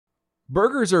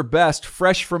Burgers are best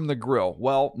fresh from the grill.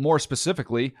 Well, more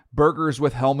specifically, burgers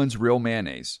with Hellmann's Real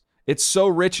Mayonnaise. It's so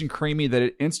rich and creamy that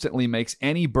it instantly makes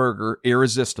any burger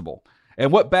irresistible.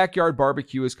 And what backyard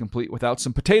barbecue is complete without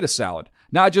some potato salad?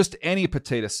 Not just any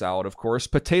potato salad, of course.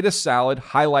 Potato salad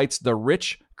highlights the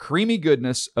rich, creamy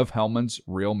goodness of Hellmann's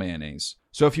Real Mayonnaise.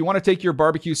 So if you want to take your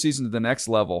barbecue season to the next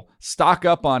level, stock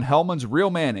up on Hellmann's Real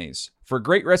Mayonnaise. For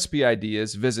great recipe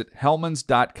ideas, visit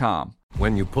hellmanns.com.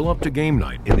 When you pull up to game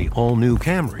night in the all-new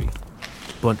Camry,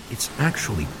 but it's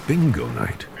actually bingo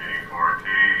night.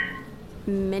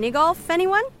 Mini golf,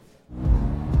 anyone?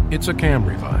 It's a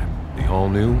Camry vibe. The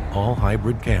all-new,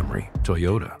 all-hybrid Camry.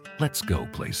 Toyota. Let's go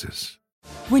places.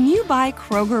 When you buy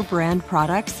Kroger brand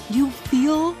products, you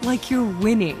feel like you're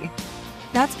winning.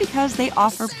 That's because they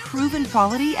offer proven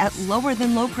quality at lower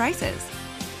than low prices.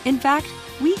 In fact,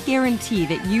 we guarantee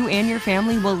that you and your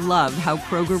family will love how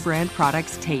Kroger brand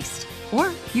products taste,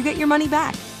 or you get your money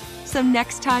back. So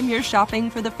next time you're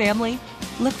shopping for the family,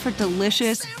 look for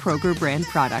delicious Kroger brand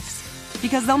products,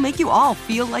 because they'll make you all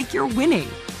feel like you're winning.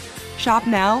 Shop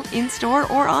now,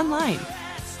 in-store, or online.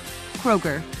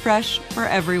 Kroger, fresh for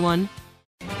everyone.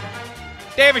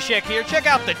 Davishek here. Check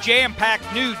out the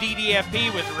jam-packed new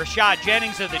DDFP with Rashad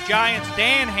Jennings of the Giants,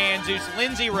 Dan Hanzus,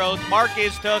 Lindsey Rhodes, Mark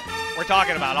Iztuk. We're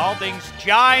talking about all things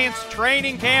Giants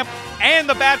training camp and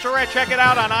The Bachelorette. Check it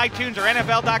out on iTunes or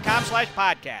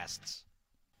NFL.com/podcasts.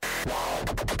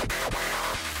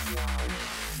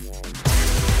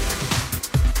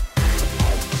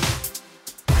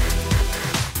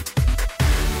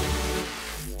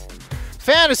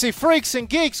 Fantasy freaks and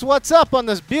geeks, what's up on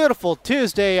this beautiful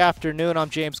Tuesday afternoon? I'm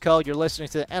James Cole. You're listening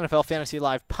to the NFL Fantasy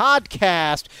Live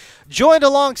podcast. Joined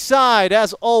alongside,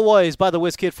 as always, by the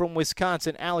whiz kid from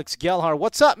Wisconsin, Alex Gelhar.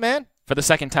 What's up, man? For the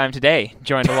second time today,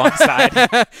 joined alongside.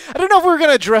 I don't know if we were going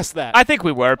to address that. I think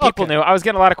we were. People knew. I was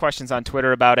getting a lot of questions on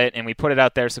Twitter about it, and we put it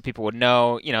out there so people would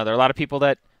know. You know, there are a lot of people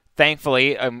that,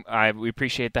 thankfully, we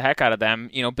appreciate the heck out of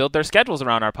them, build their schedules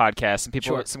around our podcast. And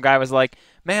people, Some guy was like,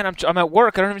 man, I'm at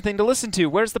work. I don't have anything to listen to.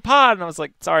 Where's the pod? And I was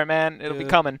like, sorry, man. It'll be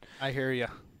coming. I hear you.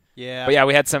 Yeah. But yeah,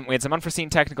 we had some unforeseen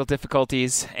technical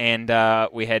difficulties, and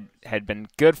we had been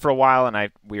good for a while,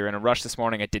 and we were in a rush this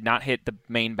morning. I did not hit the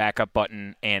main backup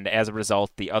button, and as a result,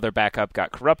 the other backup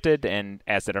got corrupted, and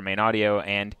as did our main audio.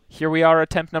 And here we are,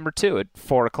 attempt number 2 at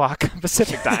 4 o'clock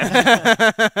Pacific time.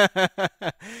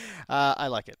 I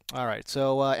like it. All right.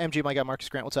 So, MG, my guy Marcus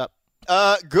Grant, what's up?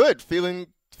 Good. Feeling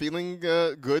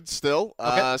good still.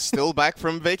 Okay. Still back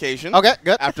from vacation. Okay,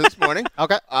 good. After this morning.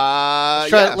 Okay.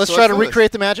 Let's try to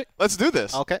recreate the magic. Let's do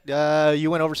this. Okay.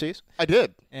 You went overseas? I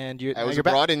did. And I was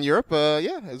abroad in Europe.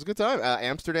 Yeah, it was a good time.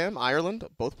 Amsterdam, Ireland,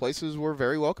 both places were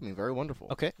very welcoming, very wonderful.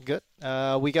 Okay, good.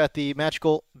 We got the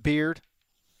magical beard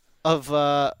of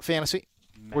fantasy.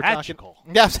 Magical.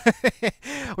 Yes.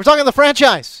 We're talking the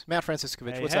franchise. Matt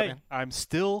Franciscovich, what's up, man? I'm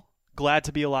still glad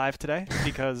to be alive today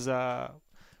because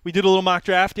we did a little mock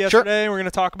draft yesterday. We're going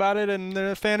to talk about it, and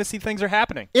the fantasy things are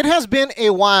happening. It has been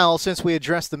a while since we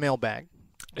addressed the mailbag.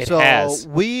 It has. So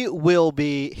we will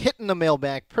be hitting the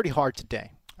mailbag pretty hard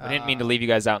today. I didn't mean to leave you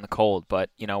guys out in the cold,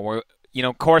 but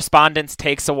correspondence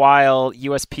takes a while.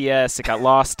 USPS, it got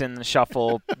lost in the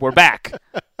shuffle. We're back.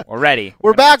 We're ready.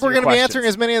 We're back. We're going to be answering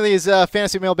as many of these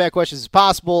fantasy mailbag questions as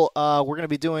possible. We're going to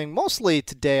be doing mostly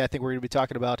today. I think we're going to be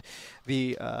talking about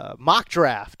the mock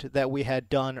draft that we had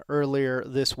done earlier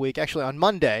this week, actually on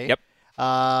Monday. Yep.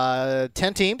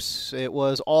 10 teams. It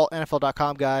was all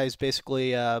NFL.com guys,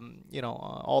 basically,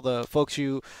 all the folks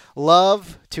you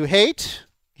love to hate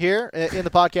here in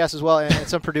the podcast as well, and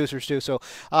some producers too. So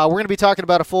we're going to be talking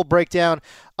about a full breakdown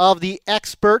of the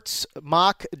experts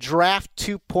mock draft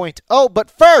 2.0.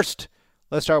 But first,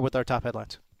 let's start with our top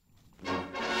headlines.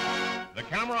 The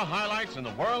camera highlights in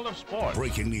the world of sports.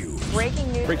 Breaking news.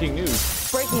 Breaking news. Breaking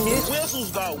news. Breaking news. Whistles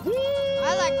go woo.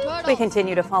 I like turtles. We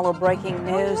continue to follow breaking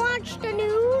news. Watch the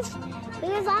news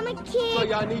because I'm a kid. So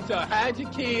y'all need to hide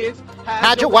your kids.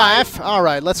 Hide your wife. All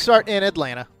right, let's start in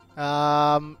Atlanta.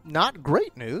 Not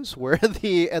great news, where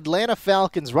the Atlanta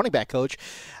Falcons running back coach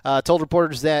told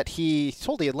reporters that he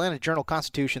told the Atlanta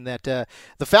Journal-Constitution that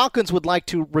the Falcons would like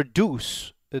to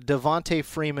reduce Devontae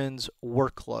Freeman's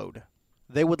workload.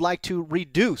 They would like to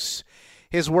reduce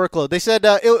his workload. They said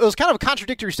it was kind of a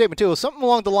contradictory statement, too. It was something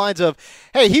along the lines of,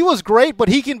 hey, he was great, but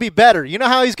he can be better. You know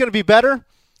how he's going to be better?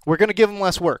 We're going to give him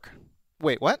less work.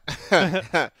 Wait, what?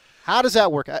 How does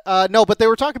that work? No, but they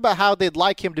were talking about how they'd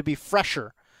like him to be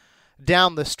fresher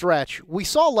down the stretch. We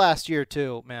saw last year,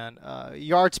 too, man,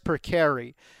 yards per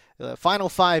carry. The final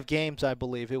 5 games, I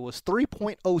believe, it was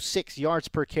 3.06 yards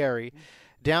per carry.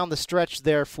 down the stretch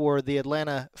there for the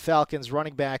Atlanta Falcons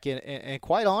running back, and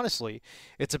quite honestly,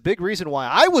 it's a big reason why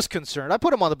I was concerned. I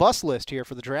put him on the bus list here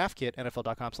for the draft kit,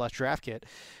 NFL.com/draft kit.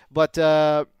 But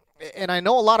and I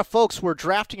know a lot of folks were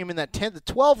drafting him in that 10 to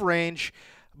 12 range,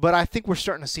 but I think we're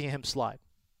starting to see him slide.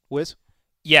 Wiz?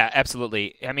 Yeah,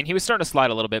 absolutely. I mean, he was starting to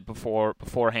slide a little bit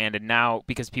beforehand, and now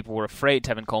because people were afraid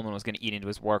Tevin Coleman was going to eat into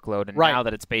his workload, and now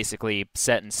that it's basically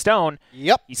set in stone,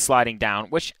 he's sliding down,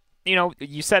 which,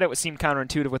 you said it seemed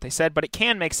counterintuitive what they said, but it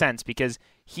can make sense because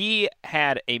he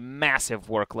had a massive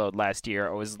workload last year.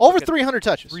 It was over 300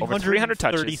 touches. Over 300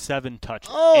 touches. 37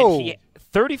 touches. Oh! And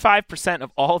 35%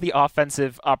 of all the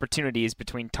offensive opportunities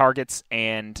between targets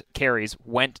and carries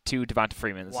went to Devonta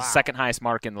Freeman. It's the second highest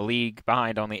mark in the league,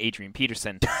 behind only Adrian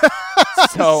Peterson.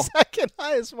 So second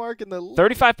highest mark in the league.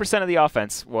 35% of the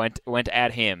offense went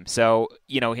at him. So,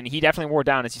 and he definitely wore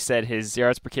down, as you said. His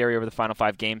yards per carry over the final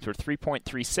 5 games were 3.36,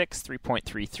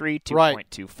 3.33,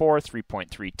 2.24,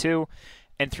 3.32,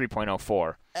 and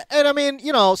 3.04. And I mean,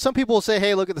 some people will say,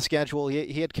 hey, look at the schedule.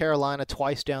 He had Carolina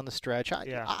twice down the stretch.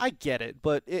 I get it.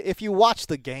 But if you watch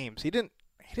the games, he didn't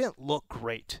look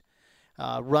great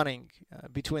running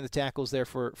between the tackles there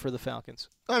for the Falcons.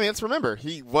 I mean, let's remember,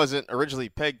 he wasn't originally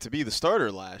pegged to be the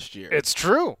starter last year. It's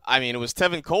true. I mean, it was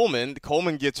Tevin Coleman.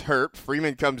 Coleman gets hurt.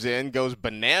 Freeman comes in, goes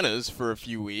bananas for a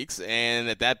few weeks. And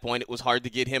at that point, it was hard to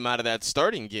get him out of that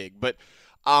starting gig. But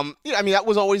I mean, that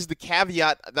was always the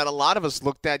caveat that a lot of us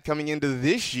looked at coming into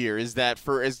this year, is that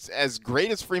for as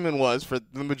great as Freeman was for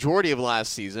the majority of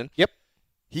last season,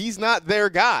 he's not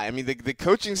their guy. I mean, the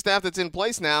coaching staff that's in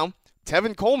place now,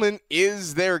 Tevin Coleman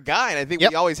is their guy. And I think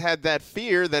we always had that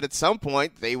fear that at some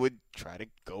point they would try to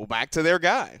go back to their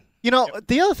guy.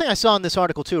 The other thing I saw in this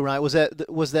article too, right, was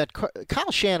that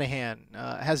Kyle Shanahan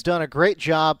has done a great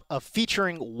job of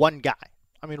featuring one guy.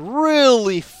 I mean,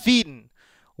 really feeding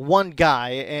one guy,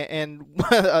 and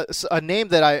a name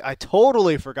that I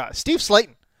totally forgot. Steve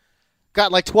Slayton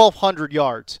got like 1,200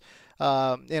 yards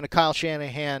in a Kyle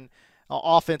Shanahan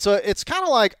offense. So it's kind of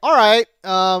like, all right,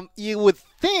 you would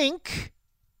think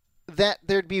that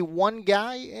there'd be one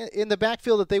guy in the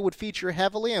backfield that they would feature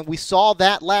heavily, and we saw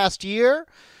that last year.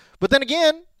 But then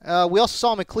again, we also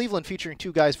saw him in Cleveland featuring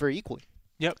 2 guys very equally.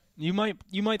 Yep. You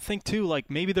might think, too,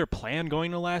 like maybe their plan going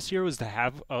to last year was to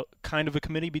have a kind of a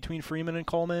committee between Freeman and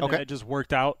Coleman. Okay. And it just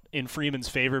worked out in Freeman's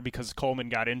favor because Coleman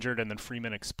got injured and then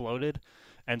Freeman exploded,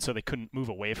 and so they couldn't move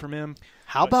away from him.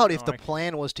 How about if the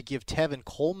plan was to give Tevin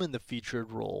Coleman the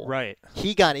featured role? Right.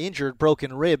 He got injured,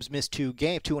 broken ribs, missed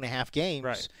 2.5 games.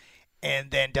 Right. And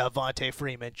then Devonta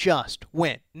Freeman just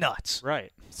went nuts.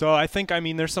 Right. So I think,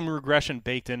 there's some regression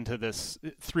baked into this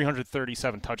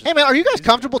 337 touches. Hey, man, are you guys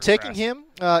comfortable taking him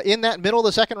in that middle of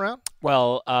the second round?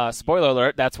 Well, spoiler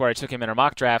alert, that's where I took him in a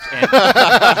mock draft, and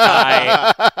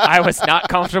I was not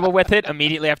comfortable with it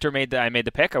immediately after I made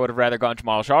the pick. I would have rather gone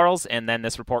Jamal Charles, and then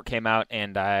this report came out,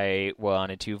 and I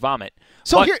wanted to vomit.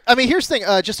 So here's the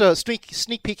thing, just a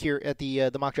sneak peek here at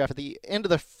the mock draft at the end of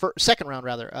the second round,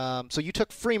 rather. So you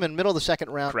took Freeman middle of the second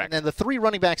round, correct, and then the 3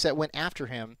 running backs that went after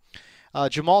him,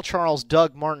 Jamal Charles,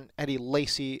 Doug Martin, Eddie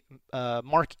Lacy,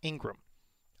 Mark Ingram.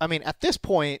 I mean, at this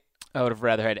point, I would have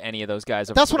rather had any of those guys.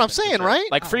 That's what I'm saying, right?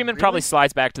 Like Freeman probably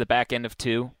slides back to the back end of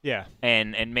 2. Yeah.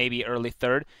 And maybe early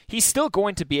 3rd. He's still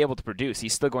going to be able to produce.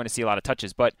 He's still going to see a lot of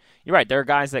touches. But you're right. There are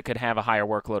guys that could have a higher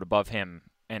workload above him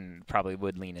and probably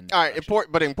would lean in. All right,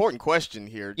 important question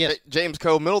here. Yes. James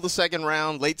Coe, middle of the second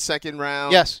round, late second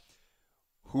round. Yes.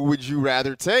 Who would you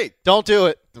rather take? Don't do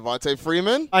it. Devonta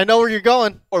Freeman? I know where you're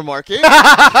going. Or Mark Ingram?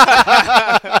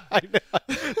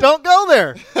 Don't go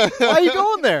there. Why are you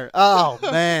going there? Oh,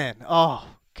 man. Oh,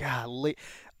 golly.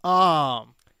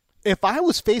 If I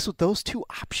was faced with those 2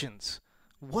 options,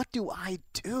 what do I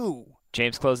do?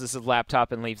 James closes his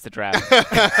laptop and leaves the draft.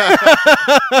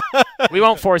 We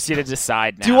won't force you to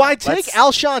decide now. Do I take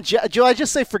Alshon? Do I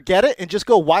just say forget it and just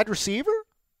go wide receiver?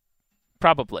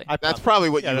 Probably. That's probably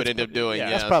what you would end up doing. Yeah,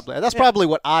 yes. That's probably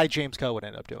what James Coe, would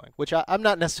end up doing, which I'm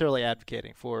not necessarily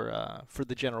advocating for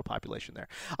the general population there.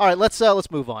 All right, let's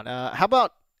move on. How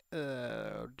about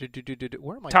where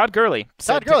am I? Todd Gurley.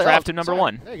 Todd Gurley drafted number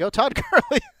 1. There you go, Todd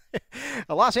Gurley.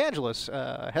 Los Angeles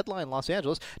headline. Los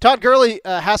Angeles. Todd Gurley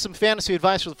has some fantasy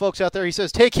advice for the folks out there. He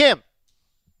says take him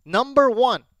number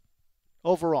 1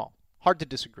 overall. Hard to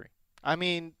disagree. I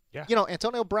mean. Yeah.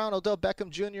 Antonio Brown, Odell Beckham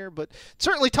Jr., but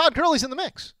certainly Todd Gurley's in the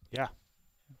mix. Yeah.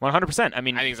 100%. I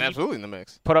mean, I think he's absolutely in the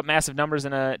mix. Put up massive numbers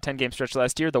in a 10-game stretch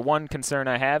last year. The one concern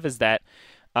I have is that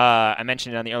I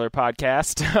mentioned it on the earlier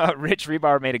podcast. Rich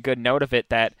Rebar made a good note of it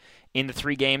that in the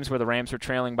 3 games where the Rams were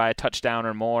trailing by a touchdown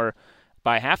or more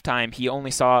by halftime, he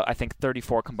only saw, I think,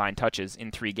 34 combined touches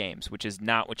in 3 games, which is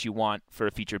not what you want for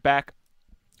a featured back.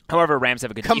 However, Rams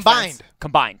have a good defense.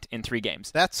 Combined in 3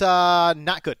 games. That's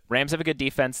not good. Rams have a good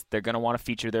defense. They're going to want to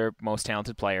feature their most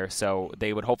talented player, so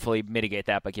they would hopefully mitigate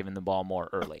that by giving the ball more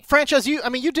early. Franchise,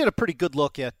 you did a pretty good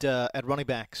look at running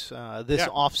backs this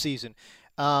offseason.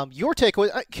 Your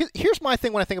takeaway, here's my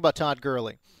thing when I think about Todd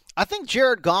Gurley. I think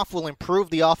Jared Goff will improve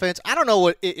the offense. I don't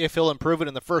know if he'll improve it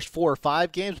in the first 4 or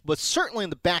 5 games, but certainly in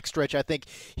the backstretch, I think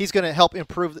he's going to help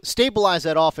stabilize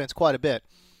that offense quite a bit.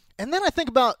 And then I think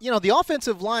about, the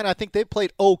offensive line. I think they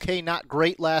played okay, not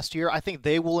great last year. I think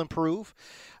they will improve.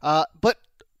 But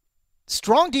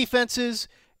strong defenses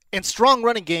and strong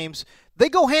running games, they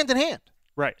go hand in hand.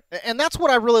 Right. And that's what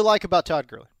I really like about Todd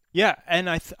Gurley. Yeah, and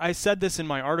I said this in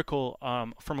my article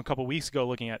from a couple weeks ago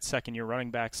looking at second-year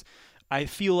running backs. I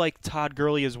feel like Todd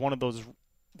Gurley is one of those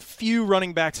few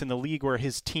running backs in the league where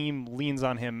his team leans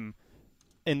on him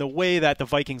in the way that the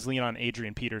Vikings lean on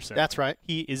Adrian Peterson. That's right.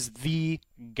 He is the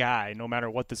guy, no matter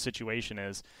what the situation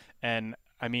is. And,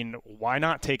 why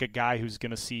not take a guy who's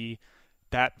going to see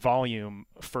that volume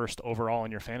first overall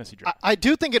in your fantasy draft? I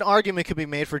do think an argument could be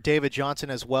made for David Johnson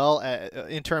as well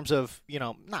in terms of,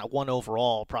 not 1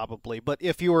 overall probably, but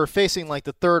if you were facing like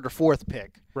the 3rd or 4th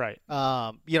pick. Right.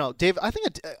 Dave, I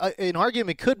think an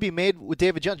argument could be made with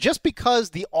David Johnson just because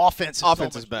the offense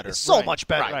is better. It's so much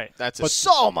better. Right. But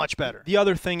so much better. The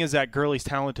other thing is that Gurley's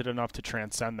talented enough to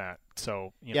transcend that.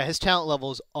 So his talent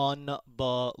level is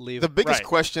unbelievable. The biggest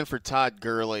question for Todd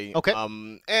Gurley, okay.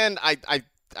 And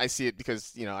I see it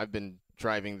because, I've been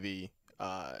driving the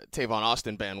Tavon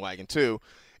Austin bandwagon too,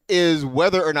 is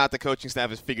whether or not the coaching staff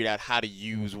has figured out how to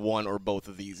use one or both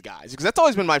of these guys. Because that's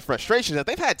always been my frustration, that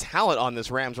they've had talent on this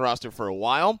Rams roster for a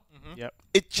while. Mm-hmm. Yep.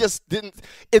 It just didn't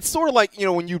 – it's sort of like,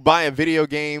 when you buy a video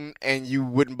game and you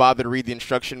wouldn't bother to read the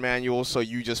instruction manual, so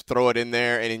you just throw it in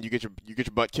there and then you get your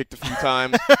butt kicked a few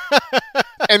times.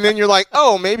 And then you're like,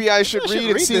 oh, maybe I should read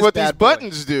and see what these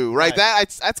buttons do, right?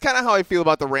 That's kind of how I feel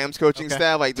about the Rams coaching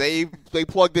staff. Like they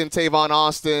plugged in Tavon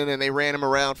Austin and they ran him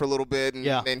around for a little bit,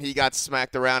 and he got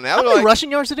smacked around. How many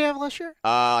rushing yards did they have last year?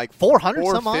 Like 400,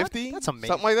 450, That's amazing,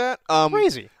 something like that.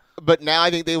 Crazy. But now I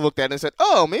think they looked at it and said,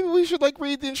 oh, maybe we should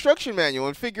read the instruction manual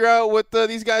and figure out what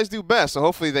these guys do best. So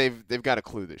hopefully they've got a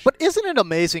clue this year. But isn't it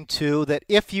amazing too that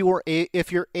if you're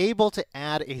able to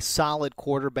add a solid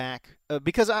quarterback,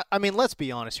 because let's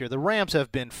be honest here, the Rams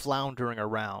have been floundering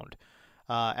around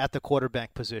at the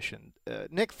quarterback position.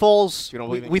 Nick Foles, you don't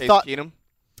believe in we Case thought Keenum?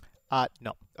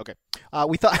 No. Okay.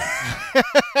 We thought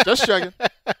just checking.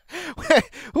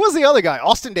 Who was the other guy?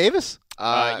 Austin Davis?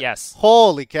 Yes.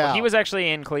 Holy cow. Well, he was actually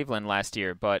in Cleveland last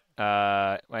year, but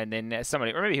and then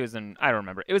somebody, or maybe he was in, I don't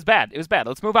remember. It was bad.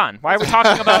 Let's move on. Why are we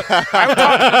talking about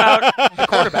the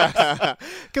quarterbacks?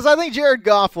 Because I think Jared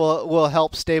Goff will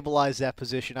help stabilize that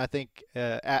position. I think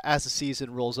as the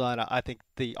season rolls on, I think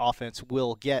the offense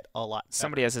will get a lot better.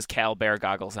 Somebody has his Cal Bear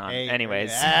goggles on. Hey,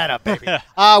 anyways. baby.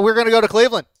 We're going to go to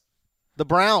Cleveland. The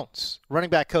Browns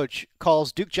running back coach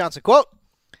calls Duke Johnson, quote,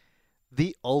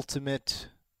 the ultimate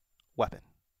weapon.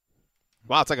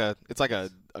 Wow, it's like a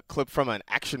clip from an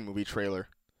action movie trailer.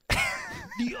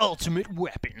 The ultimate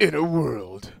weapon. In a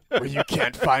world where you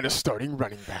can't find a starting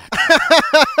running back,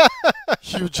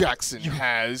 Hugh Jackson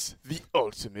has the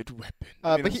ultimate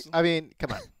weapon.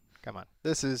 Come on.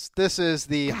 This is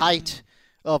the height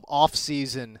of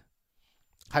off-season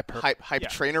hype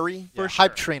trainery. For sure.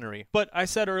 Hype trainery. But I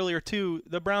said earlier too,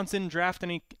 the Browns didn't draft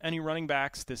any running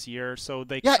backs this year, so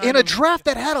they in a draft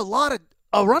that had a lot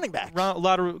of running backs. A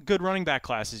lot of good running back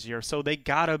classes here, so they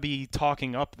gotta be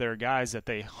talking up their guys that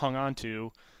they hung on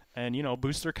to, and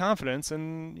boost their confidence,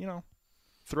 and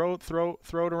throw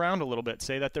it around a little bit.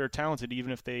 Say that they're talented,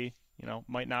 even if they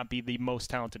might not be the most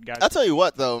talented guys. I'll tell you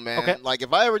what, though, man. Okay. Like,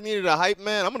 if I ever needed a hype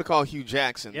man, I'm going to call Hugh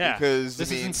Jackson. Yeah, because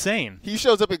this is insane. He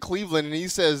shows up in Cleveland, and he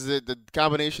says that the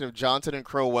combination of Johnson and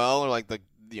Crowell are like the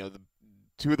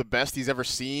two of the best he's ever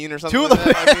seen or something. Two of the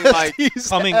best he's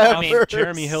coming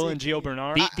Jeremy Hill and Gio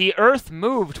Bernard. The earth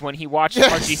moved when he watched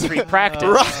RG3 practice.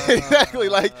 Right, exactly.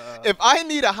 Like, if I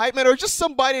need a hype man or just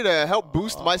somebody to help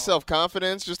boost my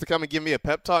self-confidence, just to come and give me a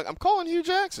pep talk, I'm calling Hugh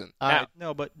Jackson.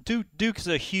 No, but Duke's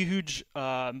a huge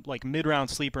mid-round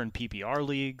sleeper in PPR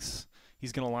leagues.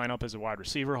 He's going to line up as a wide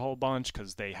receiver a whole bunch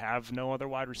because they have no other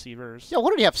wide receivers. Yeah, what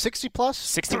did he have, 60-plus?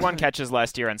 61 catches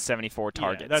last year on 74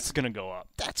 targets. Yeah, that's going to go up.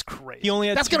 That's crazy. He only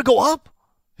had that's going to go up?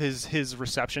 His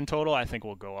reception total, I think,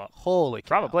 will go up. Holy cow.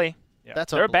 Probably. Yeah.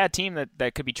 They're a bad team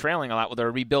that could be trailing a lot. Well, they're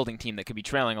a rebuilding team that could be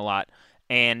trailing a lot.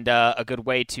 and a good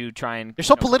way to try and They're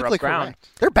so politically correct.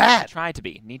 They're bad.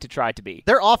 Need to try to be.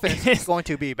 Their offense is going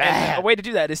to be bad. And a way to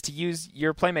do that is to use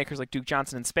your playmakers like Duke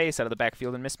Johnson in space out of the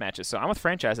backfield in mismatches. So I'm with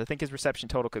franchise. I think his reception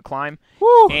total could climb.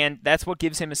 Woo. And that's what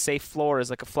gives him a safe floor as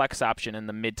like a flex option in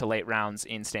the mid to late rounds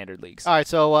in standard leagues. All right,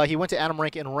 so he went to Adam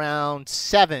Rank in round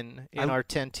 7 in our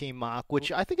 10-team mock,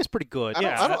 which I think is pretty good.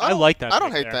 I like that. I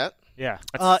don't hate that. Yeah,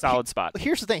 that's a solid spot.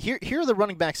 Here's the thing. Here are the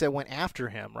running backs that went after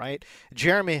him, right?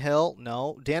 Jeremy Hill,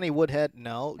 no. Danny Woodhead,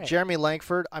 no. Hey. Jeremy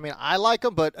Langford, I mean, I like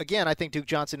him, but again, I think Duke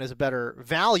Johnson is a better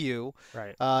value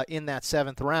in that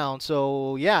 7th round.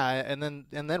 So, yeah, and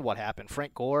then what happened?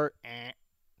 Frank Gore,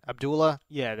 Abdullah?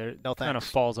 Yeah, no thanks. Kind of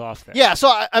falls off there. Yeah, so,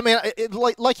 I mean,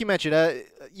 like you mentioned,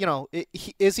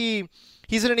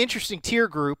 he's in an interesting tier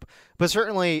group, but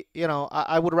certainly,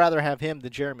 I would rather have him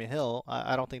than Jeremy Hill.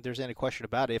 I don't think there's any question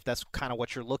about it if that's kind of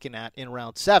what you're looking at in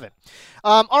round 7.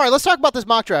 All right, let's talk about this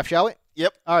mock draft, shall we?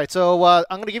 Yep. All right, so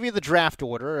I'm going to give you the draft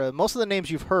order. Most of the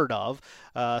names you've heard of.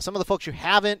 Some of the folks you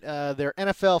haven't, they're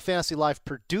NFL Fantasy Life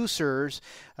producers,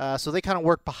 so they kind of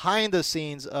work behind the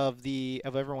scenes of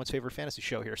everyone's favorite fantasy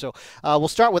show here. So we'll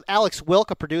start with Alex Wilk,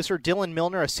 a producer, Dylan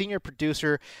Milner, a senior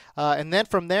producer, and then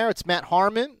from there it's Matt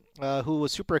Harmon, who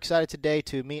was super excited today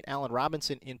to meet Allen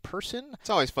Robinson in person. It's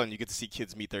always fun. You get to see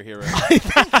kids meet their heroes.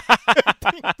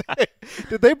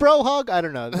 Did they bro hug? I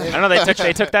don't know. I don't know.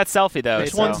 They took that selfie, though.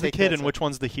 Which one's the kid and which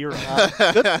one's the hero?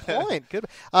 Good point. Good.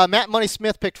 Matt Money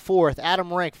Smith picked 4th.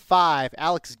 Adam Rank 5.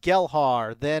 Alex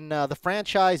Gelhar. Then the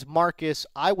franchise Marcus.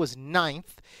 I was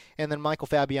 9th. And then Michael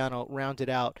Fabiano rounded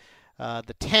out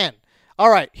the 10. All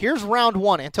right. Here's round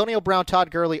 1. Antonio Brown, Todd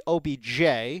Gurley,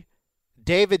 OBJ.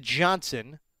 David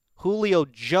Johnson. Julio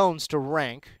Jones to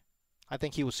Rank. I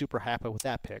think he was super happy with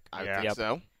that pick. I think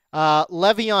so.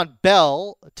 Le'Veon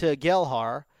Bell to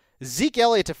Gelhar. Zeke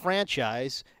Elliott to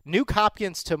franchise. Nuke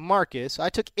Hopkins to Marcus. I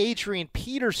took Adrian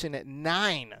Peterson at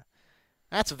 9.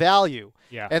 That's value.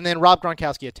 Yeah. And then Rob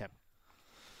Gronkowski at 10.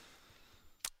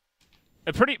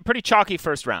 A pretty chalky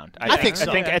first round. I think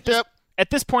so. I think at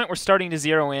this point, we're starting to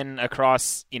zero in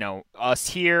across, us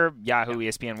here, Yahoo,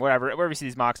 ESPN, wherever we see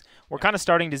these mocks. We're kind of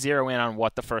starting to zero in on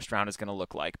what the first round is going to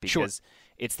look like because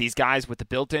it's these guys with the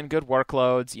built-in good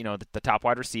workloads, the top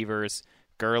wide receivers,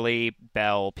 Gurley,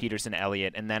 Bell, Peterson,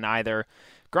 Elliott, and then either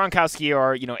Gronkowski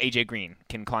or, A.J. Green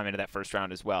can climb into that first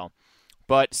round as well.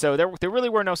 But so there really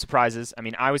were no surprises. I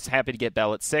mean, I was happy to get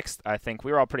Bell at 6th. I think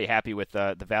we were all pretty happy with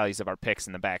the values of our picks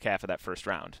in the back half of that first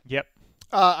round. Yep.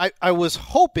 I was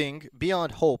hoping,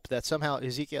 beyond hope, that somehow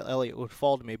Ezekiel Elliott would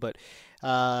fall to me, but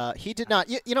he did not.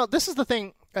 This is the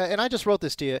thing, and I just wrote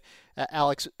this to you,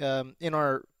 Alex, in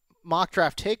our mock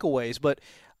draft takeaways, but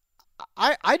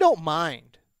I don't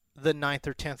mind the 9th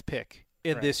or 10th pick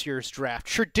in this year's draft.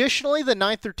 Traditionally, the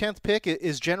 9th or 10th pick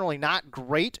is generally not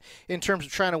great in terms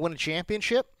of trying to win a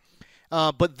championship.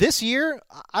 But this year,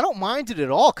 I don't mind it at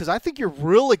all because I think you're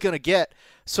really going to get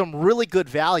some really good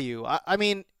value. I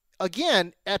mean,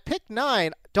 again, at pick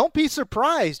 9, don't be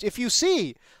surprised if you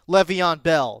see Le'Veon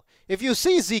Bell, if you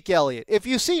see Zeke Elliott, if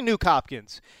you see Nuke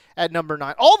Hopkins at number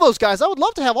 9. All those guys, I would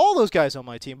love to have all those guys on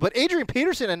my team. But Adrian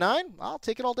Peterson at 9, I'll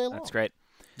take it all day long. That's great.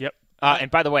 Yep. And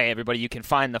by the way, everybody, you can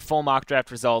find the full mock draft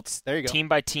results, there you go,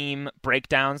 team-by-team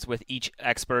breakdowns with each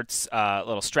expert's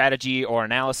little strategy or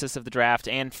analysis of the draft,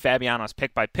 and Fabiano's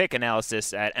pick-by-pick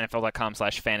analysis at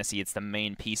NFL.com/fantasy. It's the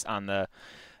main piece on the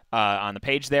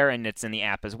page there, and it's in the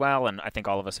app as well, and I think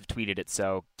all of us have tweeted it,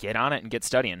 so get on it and get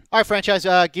studying. All right, franchise,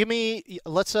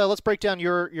 let's break down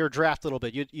your draft a little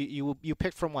bit. You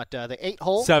picked from what, the 8th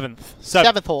hole?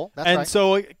 7th hole, that's and right.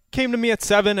 So it came to me at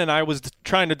 7, and I was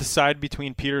trying to decide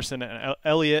between Peterson and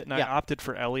Elliott, and I opted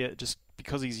for Elliott just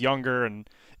because he's younger, and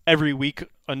every week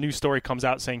a new story comes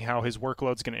out saying how his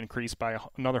workload's going to increase by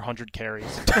another 100 carries.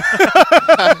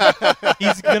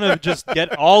 He's going to just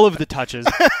get all of the touches.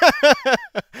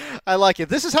 I like it.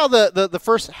 This is how the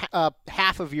first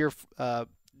half of your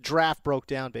draft broke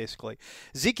down, basically.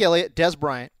 Zeke Elliott, Dez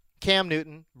Bryant, Cam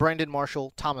Newton, Brandon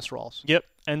Marshall, Thomas Rawls. Yep.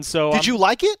 And so Did you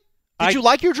like it? Did you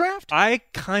like your draft? I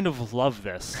kind of love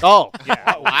this. Oh.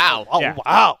 Yeah. Wow. Oh, yeah.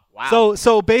 Wow.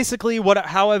 So basically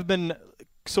how I've been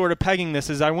sort of pegging this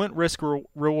is I went risk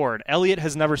reward. Elliott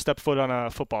has never stepped foot on a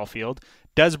football field.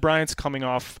 Dez Bryant's coming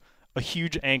off a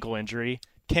huge ankle injury.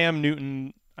 Cam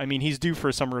Newton, I mean, he's due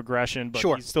for some regression, but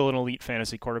he's still an elite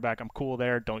fantasy quarterback. I'm cool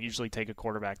there. Don't usually take a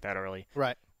quarterback that early.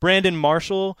 Right. Brandon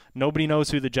Marshall, nobody knows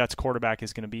who the Jets quarterback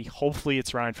is going to be. Hopefully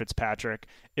it's Ryan Fitzpatrick.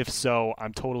 If so,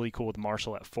 I'm totally cool with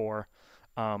Marshall at 4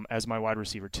 as my wide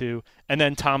receiver 2. And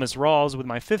then Thomas Rawls with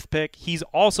my 5th pick. He's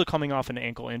also coming off an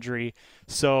ankle injury,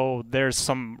 so there's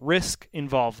some risk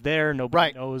involved there.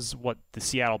 Nobody knows what the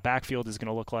Seattle backfield is going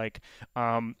to look like.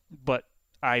 But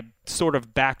I sort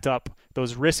of backed up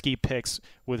those risky picks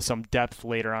with some depth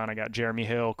later on. I got Jeremy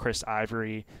Hill, Chris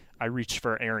Ivory. I reached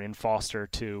for Arian Foster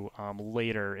too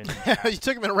later in the draft. You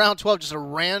took him in round 12, just a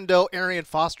rando Arian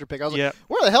Foster pick. I was Yep. like,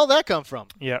 where the hell did that come from?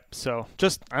 Yep. So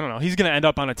just, I don't know. He's going to end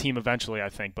up on a team eventually, I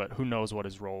think, but who knows what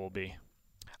his role will be.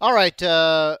 All right,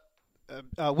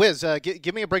 Wiz,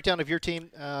 give me a breakdown of your team.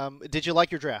 Did you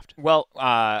like your draft? Well,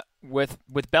 with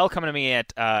Bell coming to me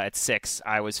at 6,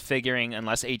 I was figuring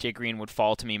unless A.J. Green would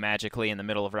fall to me magically in the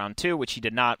middle of round 2, which he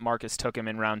did not. Marcus took him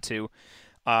in round 2.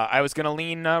 I was going to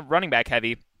lean running back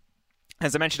heavy.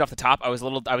 As I mentioned off the top, I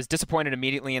was disappointed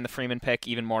immediately in the Freeman pick,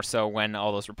 even more so when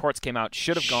all those reports came out.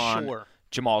 Should have gone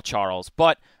Jamal Charles.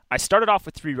 But I started off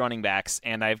with 3 running backs,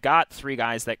 and I've got 3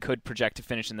 guys that could project to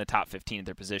finish in the top 15 at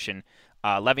their position.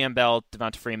 Le'Veon Bell,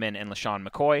 Devonta Freeman, and LaShawn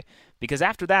McCoy. Because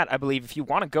after that, I believe if you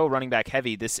want to go running back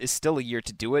heavy, this is still a year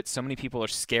to do it. So many people are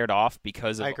scared off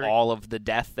because of all of the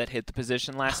death that hit the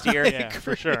position last year. Yeah,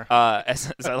 for sure.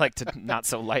 As I like to not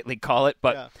so lightly call it.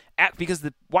 But because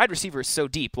the wide receiver is so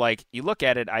deep, like you look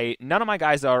at it, none of my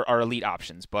guys are elite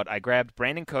options. But I grabbed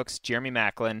Brandon Cooks, Jeremy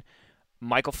Maclin,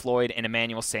 Michael Floyd, and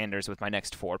Emmanuel Sanders with my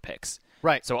next 4 picks.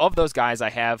 Right. So of those guys, I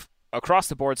have across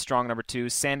the board strong number 2.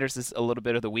 Sanders is a little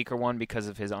bit of the weaker one because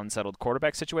of his unsettled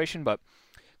quarterback situation, but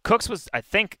Cooks was, I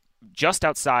think, just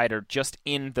outside or just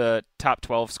in the top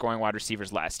 12 scoring wide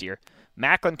receivers last year.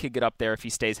 Maclin could get up there if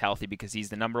he stays healthy because he's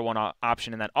the number 1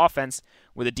 option in that offense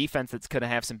with a defense that's going to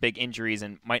have some big injuries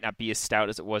and might not be as stout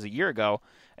as it was a year ago.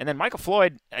 And then Michael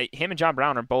Floyd, him and John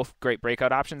Brown are both great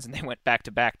breakout options, and they went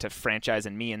back-to-back to franchise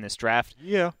and me in this draft.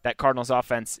 Yeah. That Cardinals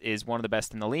offense is one of the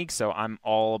best in the league, so I'm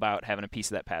all about having a piece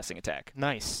of that passing attack.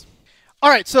 Nice. All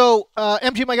right, so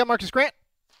MGM, I got Marcus Grant.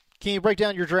 Can you break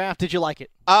down your draft? Did you like it?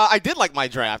 I did like my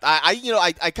draft.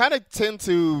 I kind of tend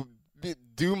to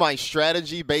do my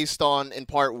strategy based on, in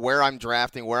part, where I'm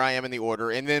drafting, where I am in the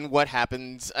order, and then what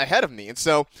happens ahead of me. And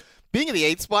so being in the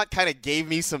 8th spot kind of gave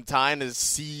me some time to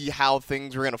see how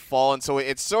things were going to fall. And so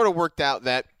it sort of worked out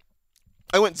that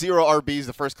I went 0 RBs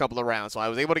the first couple of rounds. So I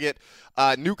was able to get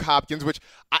Nuke Hopkins, which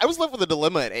I was left with a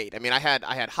dilemma at 8. I mean, I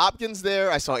had Hopkins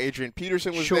there. I saw Adrian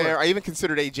Peterson was there. I even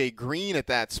considered A.J. Green at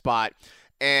that spot.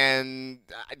 And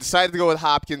I decided to go with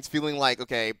Hopkins, feeling like,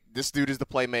 okay, this dude is the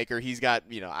playmaker. He's got,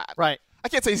 I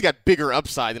can't say he's got bigger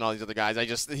upside than all these other guys.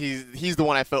 He's the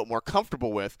one I felt more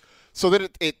comfortable with. So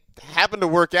that it happened to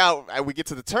work out. We get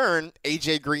to the turn,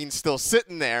 A.J. Green's still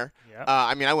sitting there. Yep.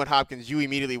 I went Hopkins. You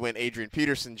immediately went Adrian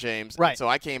Peterson, James. Right. So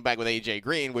I came back with A.J.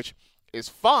 Green, which is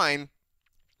fine.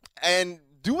 And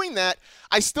doing that,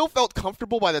 I still felt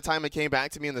comfortable by the time it came back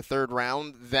to me in the 3rd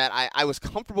round that I was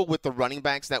comfortable with the running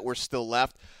backs that were still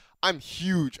left. I'm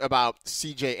huge about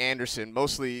C.J. Anderson,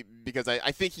 mostly because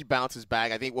I think he bounces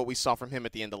back. I think what we saw from him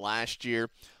at the end of last year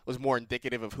was more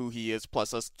indicative of who he is,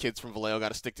 plus us kids from Vallejo got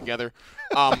to stick together.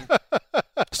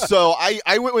 So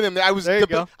I went with him. I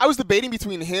was debating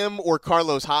between him or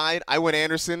Carlos Hyde. I went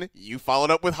Anderson. You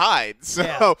followed up with Hyde.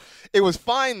 So it was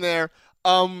fine there.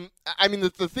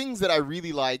 The things that I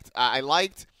really liked, I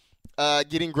liked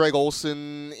getting Greg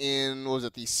Olsen in, what was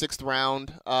it, the 6th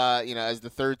round, as the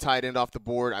 3rd tight end off the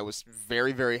board. I was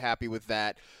very, very happy with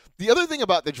that. The other thing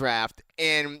about the draft,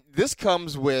 and this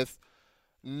comes with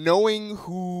knowing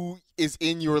who is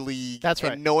in your league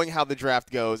and knowing how the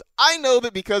draft goes. I know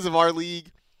that because of our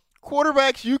league,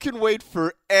 quarterbacks, you can wait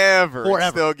forever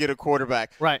and still get a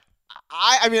quarterback. Right.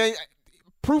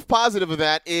 Proof positive of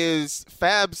that is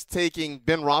Fab's taking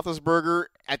Ben Roethlisberger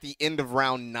at the end of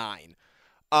round 9.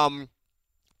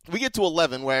 We get to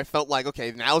 11 where I felt like,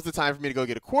 okay, now's the time for me to go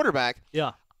get a quarterback.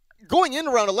 Yeah. Going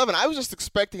into round 11, I was just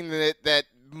expecting that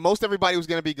most everybody was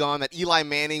going to be gone, that Eli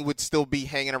Manning would still be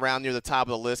hanging around near the top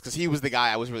of the list because he was the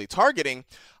guy I was really targeting.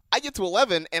 I get to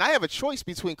 11, and I have a choice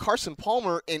between Carson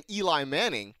Palmer and Eli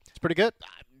Manning. It's pretty good.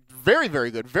 Very, very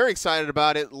good. Very excited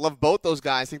about it. Love both those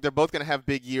guys. Think they're both going to have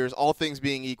big years. All things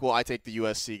being equal, I take the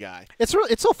USC guy. It's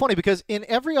so funny because in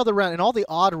every other round, in all the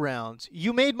odd rounds,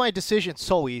 you made my decision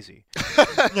so easy.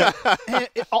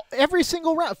 Every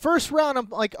single round. First round, I'm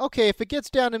like, okay, if it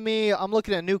gets down to me, I'm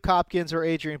looking at Nuke Hopkins or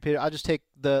Adrian Peterson. I'll just take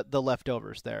the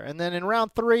leftovers there. And then in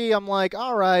round 3, I'm like,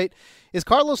 all right, is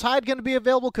Carlos Hyde going to be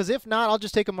available? Because if not, I'll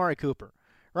just take Amari Cooper.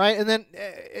 Right, and then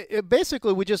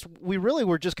basically we really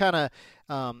were just kind of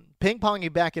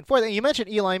ping-ponging back and forth. And you mentioned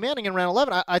Eli Manning in round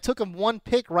 11. I took him 1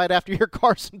 pick right after your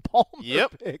Carson Palmer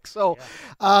pick. So,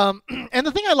 and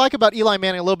the thing I like about Eli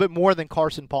Manning a little bit more than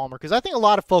Carson Palmer, because I think a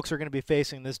lot of folks are going to be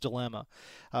facing this dilemma.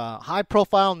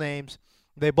 High-profile names.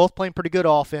 They both playing pretty good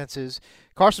offenses.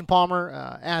 Carson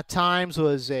Palmer at times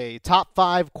was a top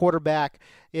 5 quarterback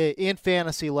in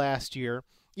fantasy last year.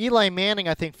 Eli Manning,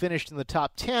 I think, finished in the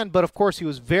top 10, but of course he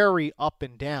was very up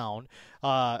and down.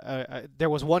 There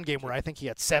was one game where I think he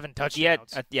had 7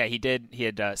 touchdowns. He did. He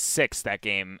had 6 that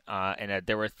game, and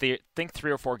there were I think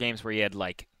 3 or 4 games where he had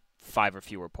like 5 or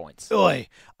fewer points. The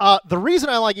reason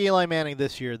I like Eli Manning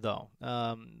this year, though,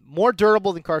 more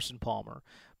durable than Carson Palmer,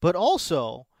 but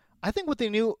also I think with the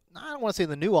new, I don't want to say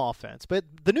the new offense, but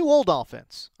the new old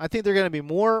offense, I think they're going to be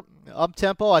more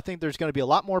up-tempo. I think there's going to be a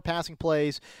lot more passing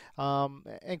plays.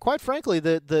 And quite frankly,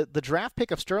 the draft pick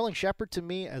of Sterling Shepard to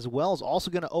me as well is also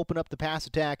going to open up the pass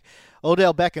attack.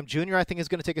 Odell Beckham Jr. I think is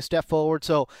going to take a step forward.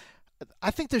 So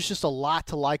I think there's just a lot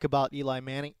to like about Eli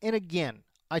Manning. And again,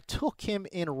 I took him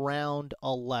in round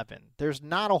 11. There's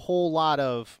not a whole lot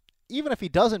of, even if he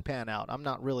doesn't pan out, I'm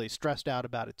not really stressed out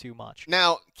about it too much.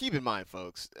 Now, keep in mind,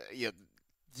 folks,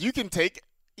 you can take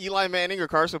Eli Manning or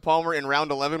Carson Palmer in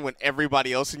round 11 when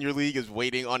everybody else in your league is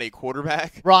waiting on a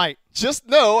quarterback. Right. Just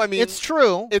know, I mean, it's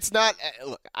true. It's not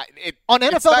on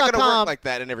NFL.com. It's not going to work like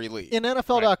that in every league. In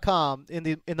NFL.com, in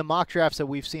the mock drafts that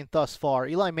we've seen thus far,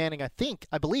 Eli Manning, I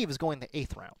believe, is going the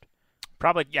 8th round.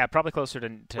 Probably closer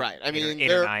to right. I mean,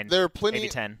 8 or 9, there are plenty, maybe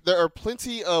 10. There are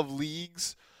plenty of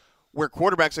leagues where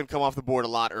quarterbacks can come off the board a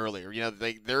lot earlier.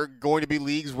 There are going to be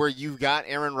leagues where you've got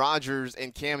Aaron Rodgers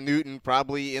and Cam Newton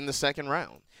probably in the 2nd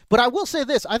round. But I will say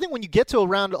this: I think when you get to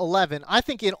around 11, I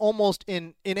think in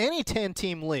any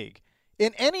 10-team league,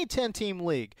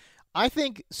 I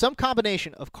think some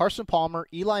combination of Carson Palmer,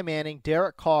 Eli Manning,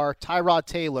 Derek Carr, Tyrod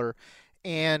Taylor,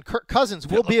 and Kirk Cousins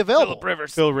will be available. Phil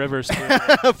Rivers.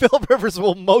 Phil Rivers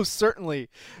will most certainly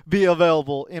be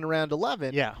available in round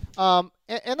 11. Yeah.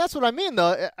 And that's what I mean,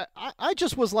 though. I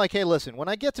just was like, hey, listen, when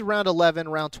I get to round 11,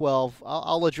 round 12,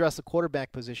 I'll address the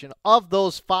quarterback position. Of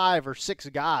those 5 or 6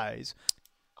 guys,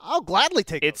 I'll gladly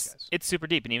take those guys. It's super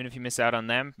deep, and even if you miss out on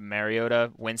them,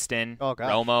 Mariota, Winston,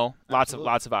 Romo, lots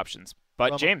of options.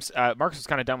 But James, Marcus was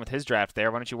kind of done with his draft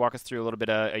there. Why don't you walk us through a little bit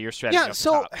of your strategy? Yeah,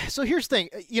 so here's the thing.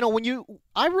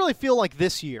 I really feel like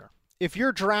this year, if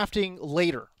you're drafting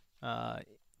later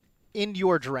in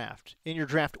your draft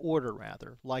order,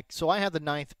 rather, so I had the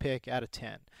 9th pick out of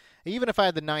 10. Even if I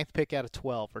had the 9th pick out of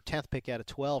 12 or 10th pick out of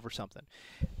 12 or something,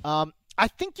 I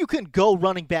think you can go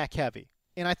running back heavy.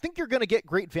 And I think you're going to get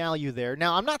great value there.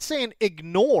 Now, I'm not saying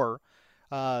ignore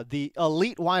the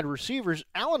elite wide receivers.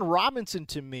 Allen Robinson,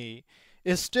 to me,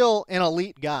 is still an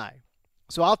elite guy.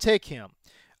 So I'll take him.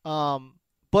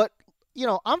 But,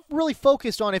 I'm really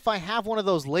focused on, if I have one of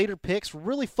those later picks,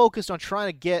 really focused on trying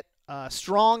to get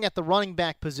strong at the running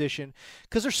back position,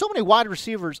 because there's so many wide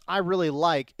receivers I really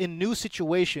like in new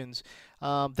situations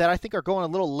that I think are going a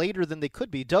little later than they could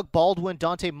be. Doug Baldwin,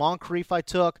 Dante Moncrief I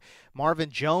took,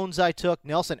 Marvin Jones I took,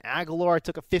 Nelson Aguilar I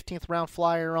took a 15th round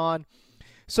flyer on.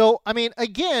 So, I mean,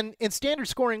 again, in standard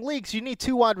scoring leagues, you need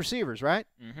 2 wide receivers, right?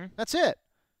 Mm-hmm. That's it.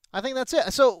 I think that's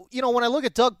it. So, when I look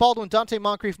at Doug Baldwin, Dante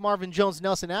Moncrief, Marvin Jones,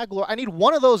 Nelson Aguilar, I need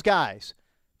one of those guys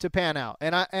to pan out.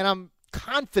 And I'm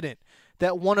confident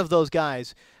that one of those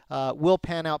guys will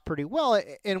pan out pretty well.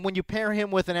 And when you pair him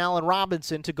with an Allen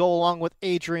Robinson to go along with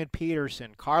Adrian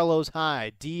Peterson, Carlos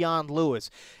Hyde, Dion Lewis,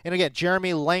 and again,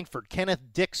 Jeremy Langford, Kenneth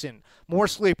Dixon, more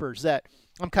sleepers that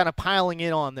I'm kind of piling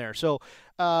in on there. So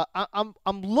I'm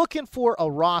looking for a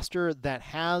roster that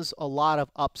has a lot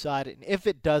of upside, and if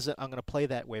it doesn't, I'm going to play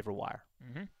that waiver wire.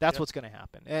 Mm-hmm. That's what's going to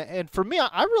happen. And for me,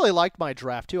 I really liked my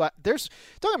draft too. Don't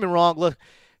get me wrong. Look.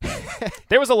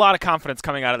 There was a lot of confidence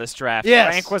coming out of this draft.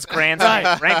 Yes. Rank was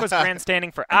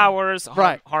grandstanding for hours.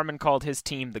 Right. Harmon called his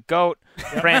team the GOAT.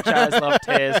 Franchise loved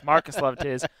his. Marcus loved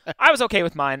his. I was okay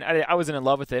with mine. I wasn't in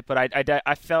love with it, but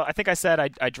I think I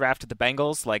said I drafted the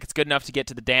Bengals. Like, it's good enough to get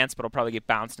to the dance, but I'll probably get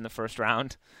bounced in the 1st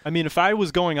round. I mean, if I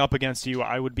was going up against you,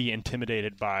 I would be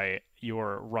intimidated by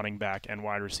your running back and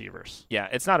wide receivers. Yeah,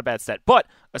 it's not a bad set. But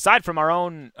aside from our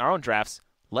own drafts,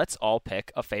 let's all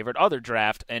pick a favorite other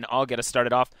draft, and I'll get us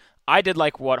started off. I did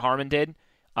like what Harmon did.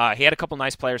 He had a couple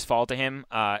nice players fall to him,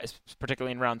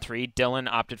 particularly in round 3. Dylan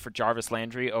opted for Jarvis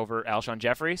Landry over Alshon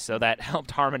Jeffrey, so that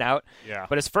helped Harmon out. Yeah.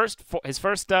 But his first,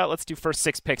 let's do first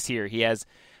 6 picks here. He has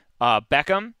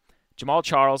Beckham, Jamal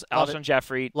Charles, Alshon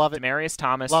Jeffrey, Demaryius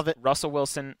Thomas, Russell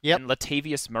Wilson, and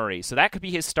Latavius Murray. So that could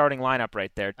be his starting lineup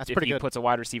right there. That's if pretty he good. puts a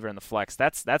wide receiver in the flex.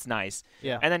 That's nice.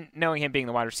 Yeah. And then knowing him being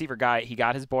the wide receiver guy, he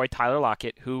got his boy Tyler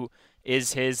Lockett, who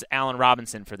is his Allen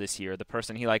Robinson for this year, the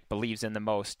person he believes in the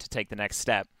most to take the next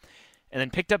step. and then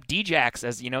picked up Djax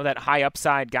as, that high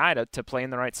upside guy to play in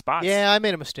the right spots. Yeah, I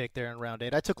made a mistake there in round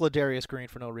 8. I took Ladarius Green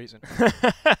for no reason.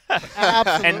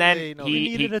 Absolutely. And then no he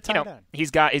needed a tight end.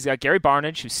 He's got Gary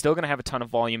Barnidge, who's still going to have a ton of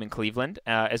volume in Cleveland.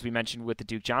 As we mentioned with the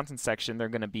Duke Johnson section, they're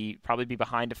going to probably be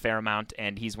behind a fair amount,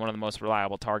 and he's one of the most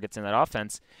reliable targets in that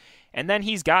offense. And then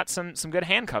he's got some good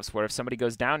handcuffs where if somebody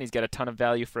goes down, he's got a ton of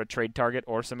value for a trade target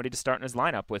or somebody to start in his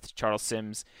lineup with Charles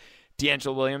Sims,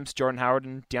 D'Angelo Williams, Jordan Howard,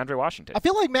 and DeAndre Washington. I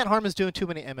feel like Matt Harmon's doing too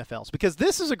many MFLs because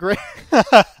this is a great.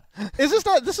 This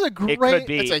is a great. It could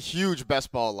be. It's a huge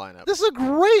best ball lineup. This is a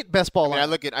great best ball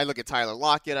lineup. I look at Tyler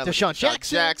Lockett. I Deshaun look at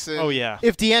Jackson. Oh yeah.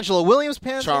 If D'Angelo Williams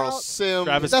pans Charles out, Sims.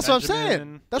 Travis that's Benjamin. what I'm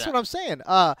saying. That's what I'm saying.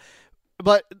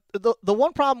 But the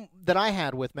one problem that I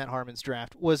had with Matt Harmon's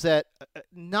draft was that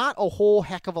not a whole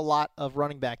heck of a lot of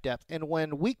running back depth. And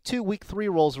when week 2, week 3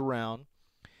 rolls around,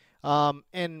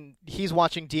 and he's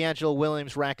watching D'Angelo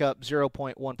Williams rack up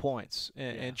 0.1 points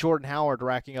and Jordan Howard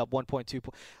racking up 1.2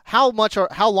 points,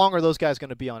 how long are those guys going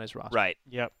to be on his roster? Right.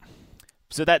 Yep.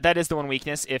 So that is the one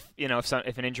weakness. If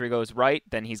an injury goes right,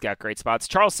 then he's got great spots.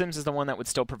 Charles Sims is the one that would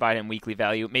still provide him weekly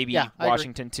value. Maybe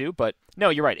Washington too, but no,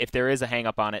 you're right. If there is a hang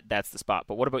up on it, that's the spot.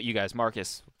 But what about you guys,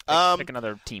 Marcus? Pick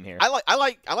another team here. I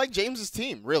like James's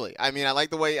team, really. I mean, I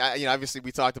like the way obviously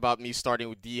we talked about me starting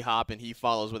with D Hop and he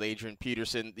follows with Adrian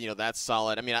Peterson. That's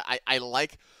solid. I mean, I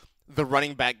like the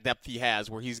running back depth he has,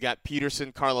 where he's got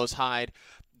Peterson, Carlos Hyde,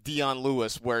 Dion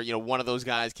Lewis, where one of those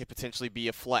guys could potentially be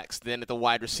a flex. Then at the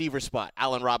wide receiver spot,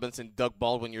 Allen Robinson, Doug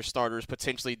Baldwin, your starters.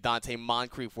 Potentially Dante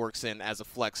Moncrief works in as a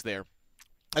flex there.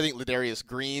 I think Ladarius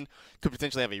Green could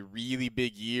potentially have a really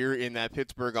big year in that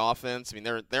Pittsburgh offense. I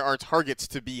mean, there are targets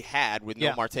to be had with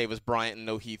no Martavis Bryant and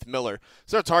no Heath Miller.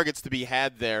 So there are targets to be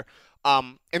had there.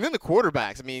 And then the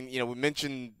quarterbacks. I mean, we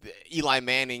mentioned Eli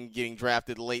Manning getting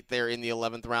drafted late there in the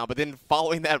 11th round, but then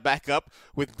following that back up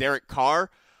with Derek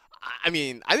Carr. I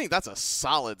mean, I think that's a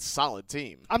solid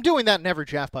team. I'm doing that in every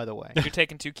draft, by the way. You're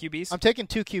taking 2 QBs? I'm taking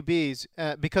 2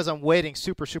 QBs because I'm waiting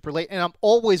super, super late, and I'm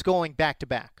always going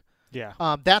back-to-back.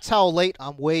 Yeah. That's how late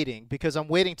I'm waiting, because I'm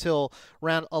waiting till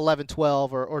round 11,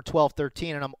 12, or 12,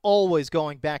 13, and I'm always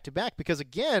going back-to-back because,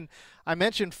 again, I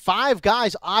mentioned 5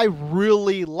 guys I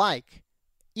really like.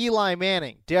 Eli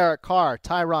Manning, Derek Carr,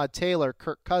 Tyrod Taylor,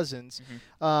 Kirk Cousins,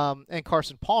 and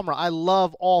Carson Palmer. I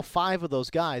love all 5 of those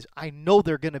guys. I know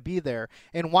they're going to be there,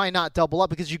 and why not double up?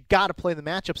 Because you got to play the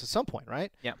matchups at some point,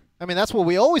 right? Yeah. I mean, that's what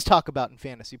we always talk about in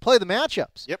fantasy. Play the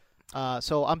matchups. Yep.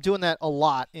 So I'm doing that a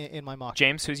lot in my mock.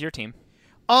 James, who's your team?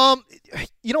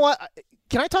 You know what?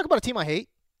 Can I talk about a team I hate?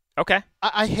 Okay.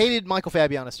 I hated Michael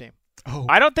Fabiano's team. Oh.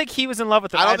 I don't think he was in love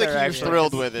with it. I don't either, think he was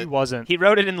thrilled with it. He wasn't. He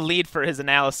wrote it in the lead for his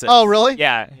analysis. Oh, really?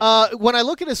 Yeah. When I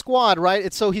look at his squad,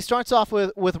 right, so he starts off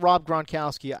with Rob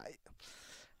Gronkowski.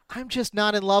 I'm just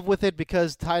not in love with it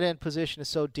because tight end position is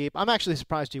so deep. I'm actually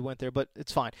surprised he went there, but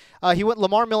it's fine. He went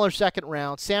Lamar Miller second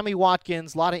round, Sammy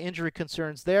Watkins, a lot of injury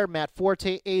concerns there, Matt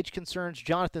Forte, age concerns,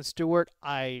 Jonathan Stewart.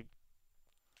 I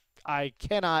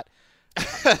cannot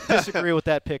disagree with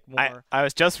that pick more. I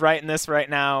was just writing this right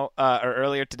now, or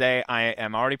earlier today. I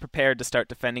am already prepared to start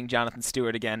defending Jonathan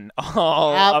Stewart again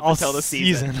up until the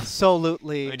season.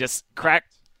 Absolutely. We just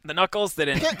cracked the knuckles. They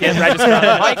didn't get registered on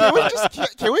the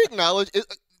mic. Can we acknowledge,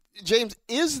 James,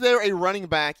 is there a running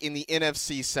back in the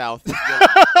NFC South?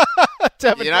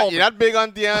 You're not big on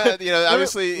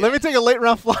obviously. Let me take a late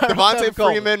round flyer. Devontae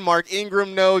Freeman, Mark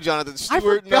Ingram, no. Jonathan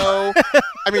Stewart, no.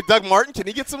 I mean, Doug Martin, can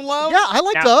he get some love? Yeah, I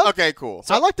like Doug. Okay, cool.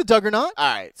 I like the Duggernaut.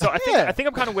 All right. So I think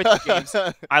I'm kind of with you, James.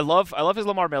 I love his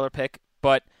Lamar Miller pick,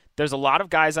 but there's a lot of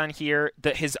guys on here.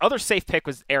 His other safe pick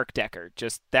was Eric Decker.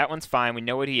 Just that one's fine. We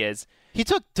know what he is. He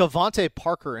took Devontae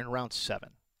Parker in round 7.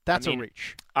 That's a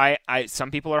reach.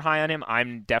 Some people are high on him.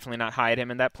 I'm definitely not high at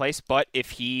him in that place. But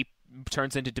if he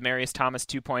turns into Demaryius Thomas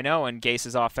 2.0 and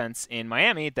Gase's offense in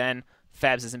Miami, then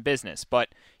Fabs is in business. But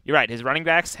you're right. His running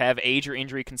backs have age or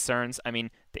injury concerns. I mean,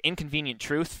 the inconvenient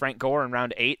truth, Frank Gore in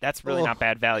round 8, that's really not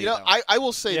bad value. I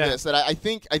will say this, that I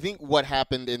think what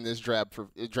happened in this draft for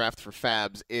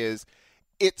Fabs is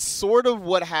it's sort of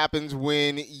what happens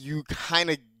when you kind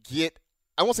of get,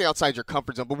 I won't say outside your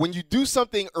comfort zone, but when you do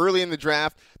something early in the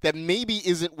draft that maybe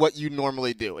isn't what you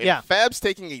normally do. And Fab's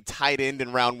taking a tight end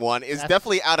in round 1 is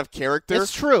definitely out of character.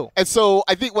 It's true. And so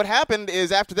I think what happened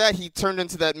is after that he turned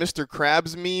into that Mr.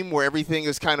 Krabs meme where everything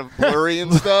is kind of blurry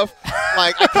and stuff.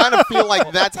 Like, I kind of feel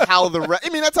like that's how the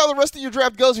rest of your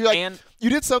draft goes. You're like,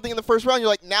 you did something in the first round. You're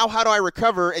like, now how do I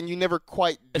recover? And you never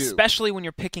quite do. Especially when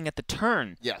you're picking at the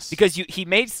turn. Yes. Because he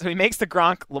makes the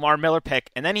Gronk Lamar Miller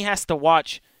pick, and then he has to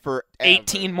watch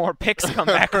 18 more picks come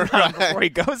back around before he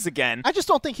goes again. I just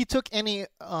don't think he took any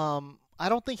I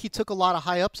don't think he took a lot of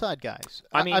high upside guys.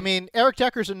 I mean, Eric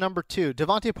Decker's a number 2.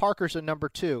 Devontae Parker's a number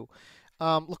 2.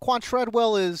 Laquan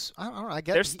Treadwell is, I don't know, I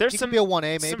guess there's he some could be a 1A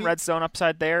maybe. Some red zone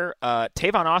upside there.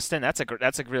 Tavon Austin, that's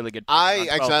a really good pick. I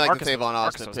like Marcus the Tavon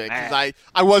Marcus Austin was pick mad. because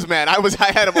I was mad.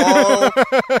 I had him all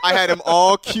I had him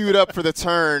all queued up for the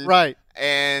turn. Right.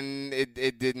 And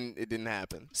it didn't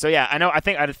happen. So yeah, I know. I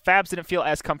think Fabs didn't feel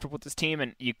as comfortable with this team,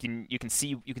 and you can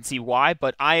see why.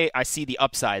 But I see the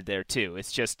upside there too.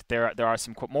 It's just there are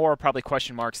some more probably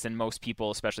question marks than most people,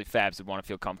 especially Fabs, would want to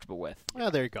feel comfortable with. Well,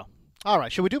 there you go. All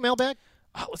right, should we do mailbag?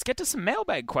 Oh, let's get to some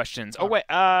mailbag questions. Oh wait,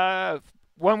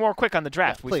 one more quick on the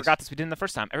draft. We forgot this. We did the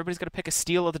first time. Everybody's going to pick a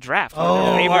steal of the draft. One of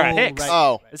their favorite picks. Right.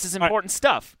 Oh, this is important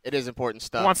stuff. It is important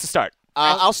stuff. Who wants to start?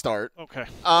 I'll start. Okay.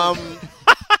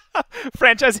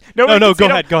 Franchise. No, go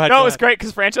ahead. No, it was great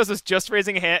because Franchise was just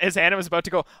raising his hand and was about to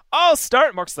go, I'll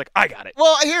start. Mark's like, I got it.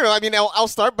 Well, I'll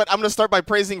start, but I'm going to start by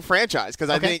praising Franchise because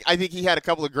I think he had a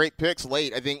couple of great picks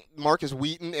late. I think Marcus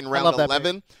Wheaton in round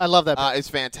 11. I love that pick. Is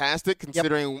fantastic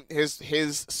considering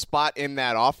his spot in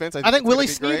that offense. I think Willie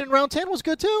Snead in round 10 was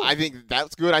good too. I think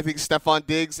that's good. I think Stephon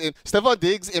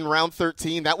Diggs in round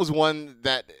 13. That was one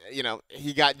that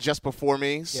he got just before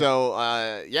me. Yeah. So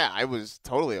I was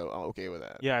totally okay with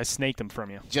that. Yeah, I snaked him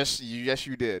from you. Yes,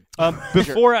 you did.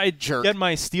 Before I get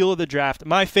my steal of the draft,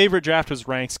 my favorite draft was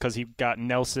Ranks because he got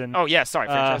Nelson. Oh yeah, sorry.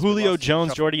 Julio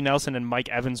Jones, Jordy Nelson, and Mike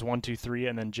Evans 1, 2, 3,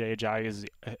 and then Jay Ajayi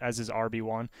as his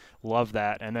RB1. Love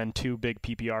that. And then 2 big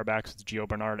PPR backs with Gio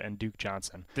Bernard and Duke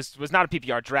Johnson. This was not a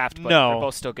PPR draft, but they're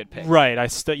both still good picks. Right. I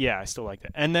still like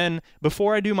it. And then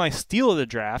before I do my steal of the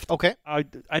draft, I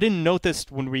didn't note this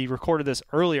when we recorded this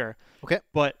earlier. Okay,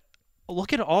 but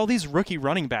look at all these rookie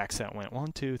running backs that went.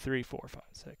 1, 2, 3, 4, 5,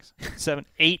 6, 7,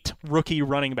 8 rookie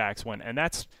running backs went, and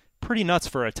that's pretty nuts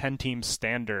for a 10-team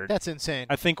standard. That's insane.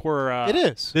 I think we're it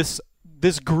is.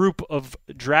 This group of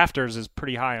drafters is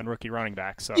pretty high on rookie running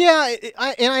backs. So. Yeah,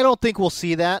 I don't think we'll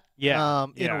see that. Yeah,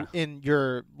 in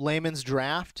your layman's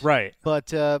draft. Right. But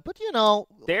there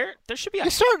should be.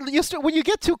 You start when you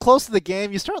get too close to the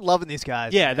game, you start loving these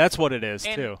guys. Yeah, that's what it is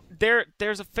and too.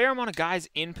 There's a fair amount of guys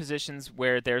in positions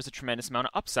where there's a tremendous amount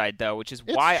of upside though, which is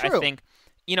why I think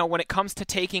when it comes to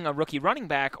taking a rookie running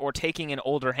back or taking an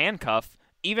older handcuff.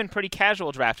 Even pretty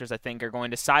casual drafters, I think, are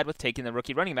going to side with taking the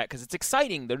rookie running back because it's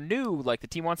exciting. They're new. Like, the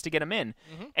team wants to get them in.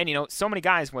 Mm-hmm. And, so many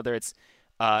guys, whether it's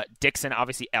Dixon,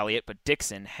 obviously Elliott, but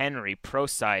Dixon, Henry,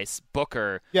 Procise,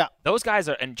 Booker. Yeah. Those guys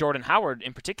and Jordan Howard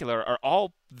in particular are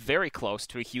all very close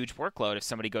to a huge workload if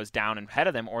somebody goes down ahead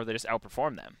of them or they just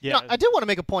outperform them. Yeah. I did want to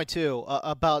make a point, too,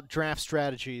 about draft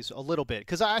strategies a little bit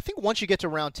because I think once you get to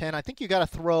round 10, I think you got to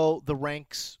throw the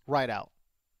ranks right out.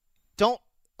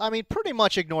 Pretty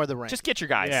much ignore the ranks. Just get your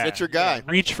guys. Yeah. Get your guy. Yeah.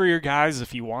 Reach for your guys.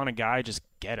 If you want a guy, just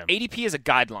get him. ADP is a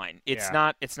guideline. It's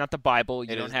not the Bible.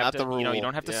 You don't have to you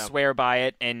don't have to swear by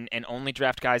it and only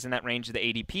draft guys in that range of the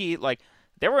ADP. Like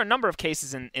there were a number of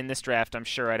cases in this draft, I'm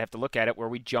sure I'd have to look at it, where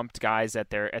we jumped guys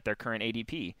at their current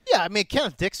ADP. Yeah,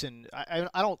 Kenneth Dixon, I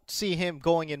don't see him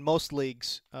going in most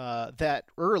leagues that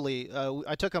early.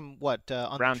 I took him,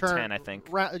 on round the turn, 10, I think.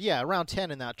 Around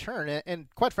 10 in that turn. And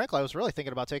quite frankly, I was really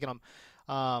thinking about taking him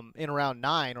in around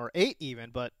 9 or 8 even.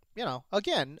 But,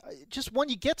 again, just when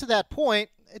you get to that point,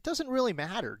 it doesn't really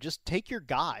matter. Just take your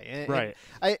guy. Right.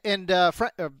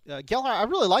 Gelhar, I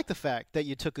really like the fact that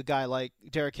you took a guy like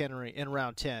Derrick Henry in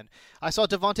round 10. I saw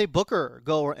Devontae Booker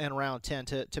go in round 10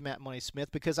 to Matt Money Smith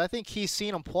because I think he's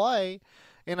seen him play,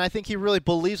 and I think he really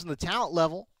believes in the talent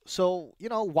level. So,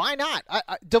 why not?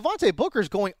 Devontae Booker's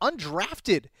going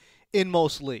undrafted in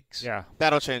most leagues. Yeah.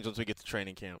 That'll change once we get to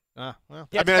training camp. Well.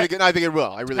 Yeah, I think it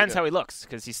will. Depends how he looks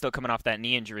because he's still coming off that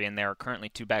knee injury, and there are currently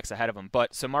 2 backs ahead of him.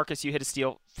 But so Marcus, you hit a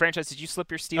steal. Franchise, did you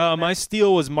slip your steal? My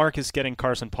steal was Marcus getting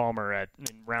Carson Palmer in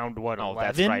round 11? Oh,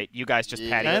 that's right. You guys just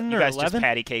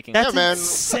patty caking. That's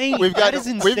insane. We've got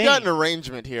an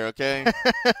arrangement here, okay?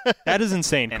 That is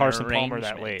insane. An Carson Palmer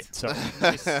that late. So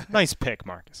nice pick,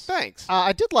 Marcus. Thanks.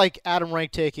 I did like Adam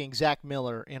Rank taking Zach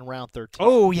Miller in round 13.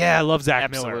 Oh yeah, I love Zach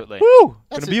Miller. Absolutely. Woo!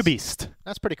 Gonna be a beast.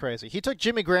 That's pretty crazy. He took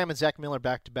Jimmy Graham and Zach Miller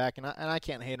back to back, and I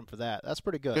can't hate him for that. That's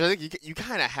pretty good. I think you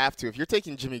kind of have to if you're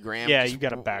taking Jimmy Graham. Yeah, you got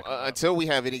to back him until we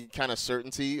have any kind of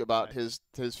certainty about his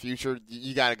future.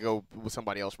 You got to go with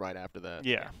somebody else right after that.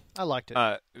 Yeah, I liked it.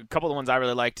 A couple of the ones I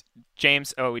really liked,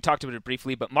 James. Oh, we talked about it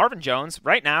briefly, but Marvin Jones.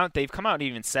 Right now, they've come out and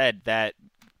even said that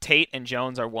Tate and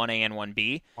Jones are 1A and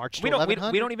 1B. March to we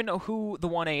 1100? don't even know who the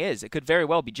 1A is. It could very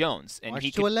well be Jones, and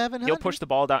March to 1100? He'll push the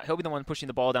ball down. He'll be the one pushing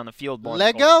the ball down the field more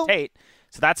Lego? than Tate.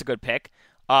 So that's a good pick.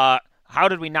 How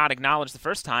did we not acknowledge the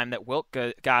first time that Wilk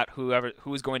got who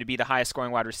was going to be the highest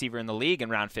scoring wide receiver in the league in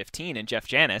round 15 and Jeff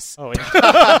Janis? Oh,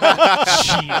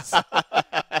 jeez.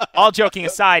 all joking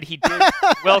aside,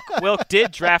 Wilk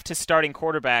did draft his starting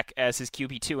quarterback as his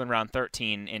QB2 in round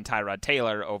 13 in Tyrod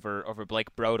Taylor over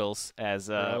Blake Brodels, as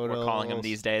we're calling him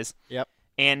these days. Yep.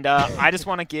 And I just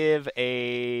want to give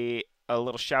a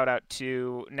little shout out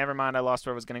to. Never mind, I lost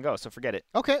where I was going to go, so forget it.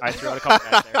 Okay. I threw out a couple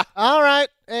guys there. All right.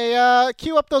 Hey,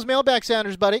 cue up those mailbag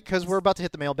sounders, buddy, because we're about to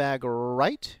hit the mailbag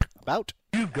right about.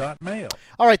 You've got mail.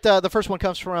 All right. The first one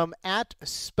comes from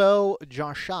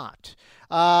 @SpoJoshot.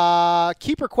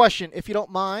 Keeper question, if you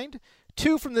don't mind.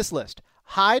 2 from this list: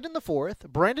 Hyde in the 4th,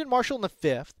 Brandon Marshall in the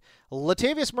 5th,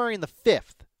 Latavius Murray in the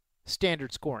 5th.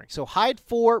 Standard scoring. So Hyde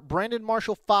 4, Brandon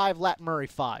Marshall 5, Lat Murray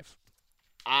 5.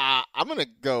 I'm gonna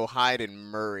go Hyde and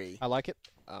Murray. I like it.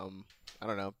 I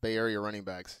don't know, Bay Area running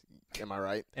backs. Am I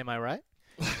right? Am I right?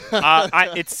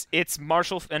 It's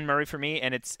Marshall and Murray for me,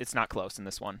 and it's not close in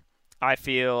this one. I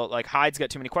feel like Hyde's got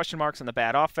too many question marks on the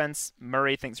bad offense.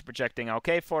 Murray thinks you're projecting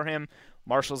okay for him.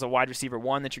 Marshall's a wide receiver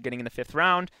 1 that you're getting in the 5th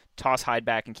round. Toss Hyde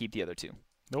back and keep the other 2.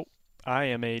 Nope. I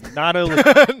am not a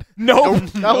nope.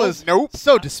 That was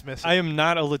so dismissive. I am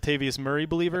not a Latavius Murray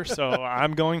believer, so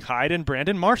I'm going Hyde and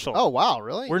Brandon Marshall. Oh wow,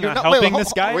 really? We're not helping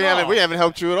this guy. We haven't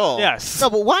helped you at all. Yes. No,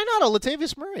 but why not a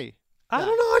Latavius Murray? I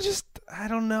don't know. I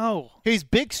don't know. He's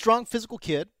big, strong, physical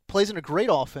kid. Plays in a great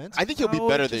offense. I think he'll be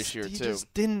better this year he too.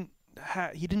 Just didn't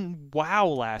wow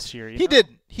last year. He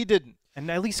didn't. And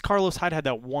at least Carlos Hyde had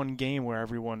that one game where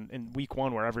everyone in week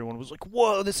 1 where everyone was like,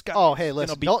 "Whoa, this guy!" Oh, hey,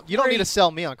 listen, you don't need to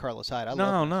sell me on Carlos Hyde. I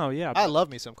love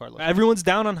me some Carlos. Everyone's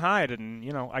down on Hyde, and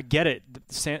I get it.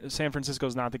 San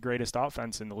Francisco's not the greatest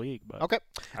offense in the league, but okay.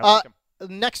 I like him.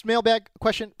 Next mailbag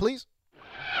question, please.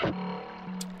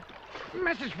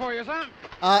 Message for you, son.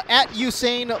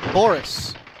 @Usain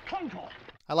Boris.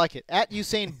 I like it.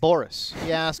 @Usain Boris.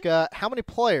 He asked, how many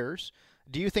players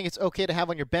do you think it's okay to have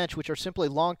on your bench which are simply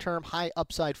long-term,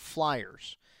 high-upside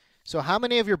flyers? So how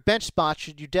many of your bench spots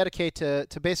should you dedicate to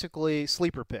basically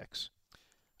sleeper picks?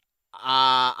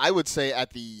 I would say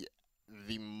at the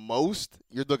most,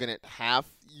 you're looking at half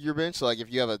your bench. So, like, if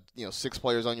you have 6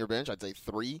 players on your bench, I'd say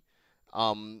 3.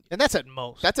 And that's at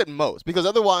most. That's at most. Because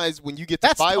otherwise, when you get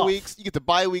to bye weeks, you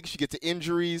get to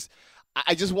injuries.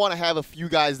 I just want to have a few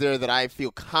guys there that I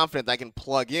feel confident that I can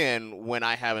plug in when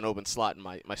I have an open slot in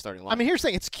my starting lineup. I mean, here's the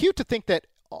thing. It's cute to think that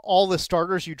all the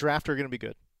starters you draft are going to be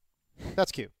good.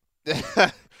 That's cute.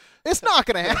 It's not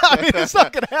going to happen. I mean, it's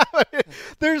not going to happen.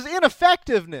 There's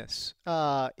ineffectiveness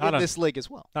in this league as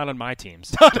well. Not on my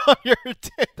teams. Not on your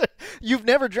team. You've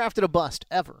never drafted a bust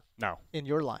ever. No. In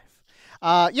your life.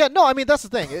 I mean, that's the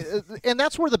thing. And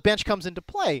that's where the bench comes into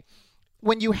play.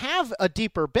 When you have a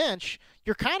deeper bench,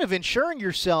 you're kind of insuring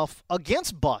yourself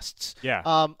against busts. Yeah.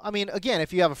 I mean, again,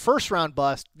 if you have a first-round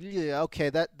bust, okay,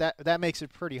 that makes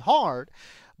it pretty hard.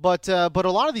 But a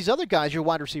lot of these other guys, your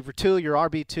wide receiver 2, your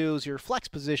RB2s, your flex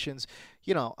positions,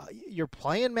 you're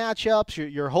playing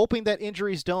matchups. You're hoping that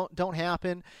injuries don't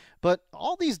happen. But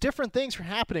all these different things are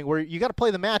happening where you got to play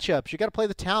the matchups. You got to play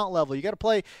the talent level. You got to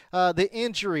play the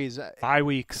injuries. Bye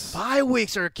weeks. Bye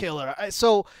weeks are a killer.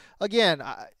 So, again,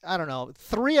 I don't know.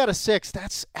 3 out of 6,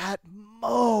 that's at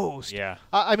most. Yeah.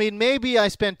 I mean, maybe I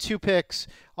spent 2 picks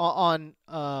on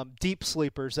deep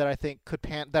sleepers that I think could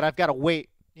that I've got to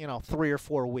wait, 3 or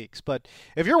 4 weeks. But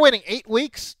if you're waiting 8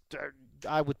 weeks,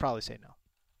 I would probably say no.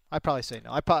 I'd probably say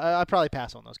no. I'd probably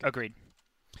pass on those guys. Agreed.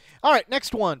 All right,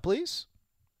 next one, please.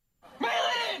 Mail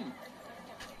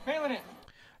it in.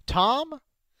 Tom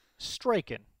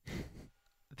Straken.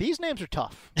 These names are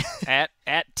tough. at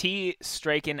T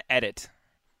Straken edit.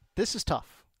 This is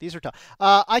tough. These are tough.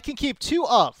 I can keep 2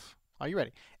 of. Are you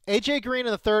ready? AJ Green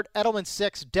in the 3rd, Edelman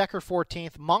 6th, Decker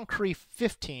 14th, Moncrief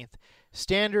 15th.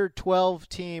 Standard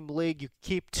 12-team league. You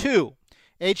keep 2.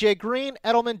 AJ Green,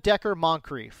 Edelman, Decker,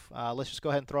 Moncrief. Let's just go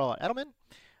ahead and throw out Edelman.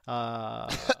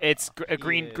 It's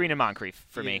Green and Moncrief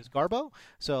for me. Is Garbo,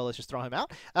 so let's just throw him out.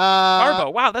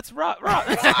 Garbo, wow, that's raw.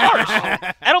 That's harsh.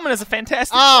 Edelman is a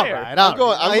fantastic player. Right, I'm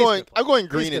going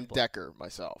Green and Decker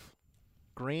myself.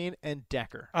 Green and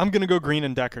Decker. I'm going to go Green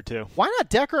and Decker, too. Why not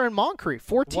Decker and Moncrief?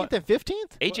 14th and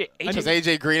 15th? Because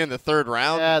AJ Green in the 3rd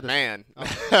round? Man.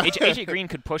 AJ Green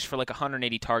could push for like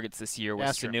 180 targets this year with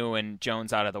Sanu and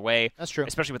Jones out of the way. That's true.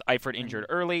 Especially with Eifert injured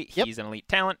early. Yep. He's an elite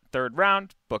talent. 3rd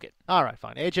round. Book it. All right,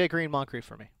 fine. AJ Green, Moncrief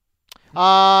for me.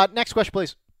 Next question,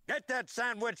 please. Get that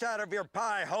sandwich out of your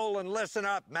pie hole and listen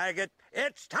up, maggot.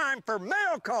 It's time for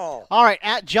mail call. All right,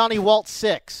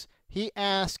 @JohnnyWalt6. He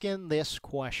asking this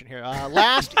question here.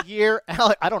 Last year,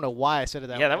 I don't know why I said it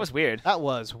that way. Yeah, that was weird. That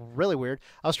was really weird.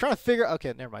 I was trying to figure.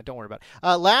 Okay, never mind. Don't worry about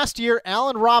it. Last year,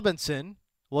 Allen Robinson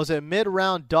was a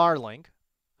mid-round darling.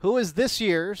 Who is this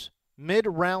year's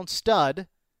mid-round stud?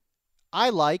 I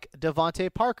like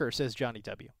Devontae Parker, says Johnny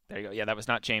W. There you go. Yeah, that was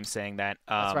not James saying that.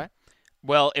 That's right.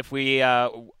 Well, if we,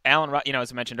 as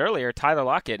I mentioned earlier, Tyler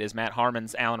Lockett is Matt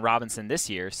Harmon's Allen Robinson this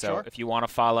year. So Sure. if you want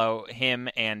to follow him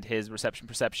and his reception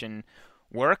perception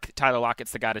work, Tyler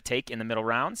Lockett's the guy to take in the middle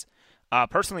rounds.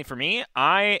 Personally, for me,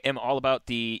 I am all about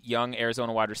the young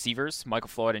Arizona wide receivers, Michael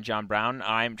Floyd and John Brown.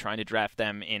 I'm trying to draft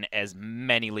them in as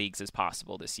many leagues as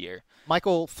possible this year.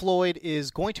 Michael Floyd is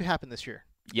going to happen this year.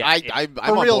 Yeah, I'm For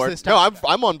on reals board. this time. No,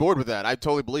 I'm on board with that. I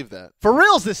totally believe that. For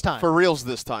reals this time. For reals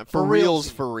this time. For reals.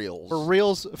 For reals. For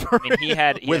reals. I mean, he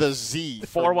had With had a Z.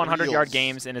 4 for 100-yard reals.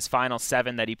 games in his final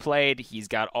 7 that he played. He's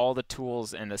got all the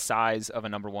tools and the size of a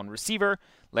number 1 receiver.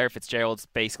 Larry Fitzgerald's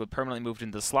basically permanently moved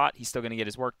into the slot. He's still going to get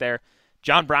his work there.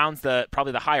 John Brown's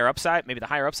probably the higher upside, maybe the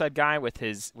higher upside guy with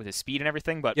his speed and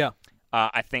everything. But Yeah.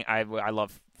 I think I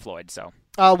love Floyd. So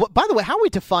By the way, how are we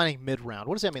defining mid-round?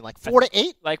 What does that mean? Like 4 to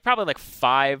 8? probably like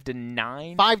 5 to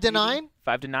 9. 5 to maybe? 9?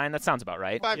 5 to 9. That sounds about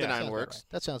right. 5 to That 9 sounds works. about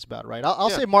right. That sounds about right. I'll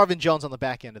say Marvin Jones on the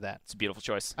back end of that. It's a beautiful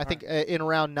choice. I think in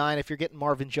round 9, if you're getting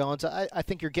Marvin Jones, I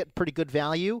think you're getting pretty good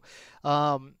value.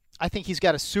 I think he's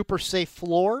got a super safe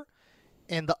floor,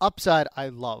 and the upside I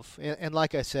love. And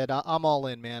like I said, I'm all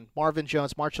in, man. Marvin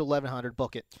Jones, March 1100,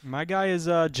 book it. My guy is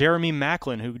Jeremy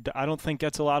Maclin, who I don't think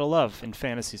gets a lot of love in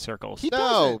fantasy circles. He No,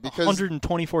 doesn't. because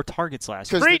 124 targets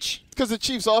last year. because the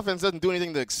Chiefs' offense doesn't do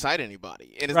anything to excite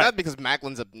anybody, and it's Right. not because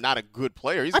Macklin's not a good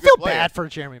player. He's a I good feel player. bad for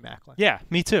Jeremy Maclin. Yeah,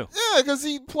 me too. Yeah, because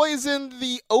he plays in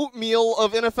the oatmeal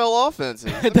of NFL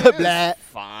offenses. I mean, The it's blah.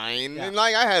 fine. Yeah. And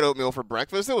like I had oatmeal for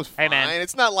breakfast. It was fine. Hey, man.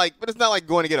 It's not like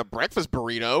going to get a breakfast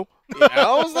burrito. You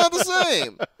know, it's not the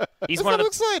same. He's It's one not of the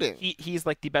exciting. He's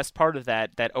like the best part of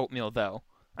that oatmeal, though.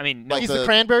 I mean, no, Like He's the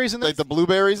cranberries in this? Like the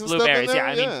blueberries and blueberries. stuff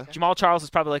in Yeah, there? I mean, Jamal Charles is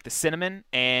probably like the cinnamon,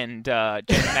 and Jeremy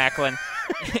Maclin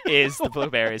is the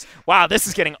blueberries. Wow, this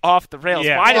is getting off the rails.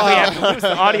 Yeah. Why did we have to lose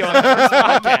the audio on the first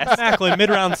podcast? Maclin,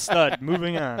 mid-round stud.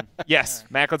 Moving on. Yes,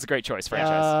 Macklin's a great choice,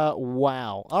 franchise.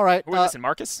 Wow. All right. Who are we missing,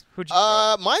 Marcus? Who'd you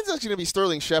Mine's actually going to be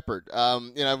Sterling Shepard.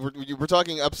 We're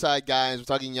talking upside guys. We're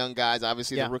talking young guys.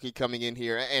 Obviously, Yeah. the rookie coming in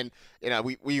here, and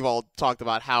we've all talked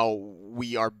about how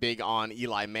we are big on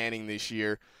Eli Manning this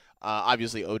year.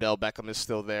 Obviously, Odell Beckham is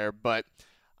still there, but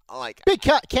Big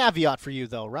caveat for you,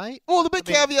 though, right? well, the big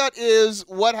caveat is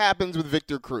what happens with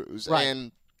Victor Cruz, Right.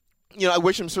 and I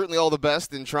wish him certainly all the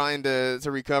best in trying to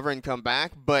recover and come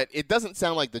back, but it doesn't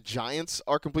sound like the Giants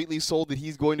are completely sold that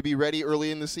he's going to be ready early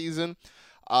in the season.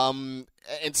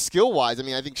 And skill-wise, I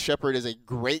mean, I think Shepard is a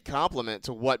great complement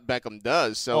to what Beckham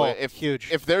does. So huge.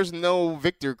 If there's no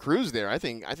Victor Cruz there, I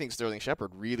think Sterling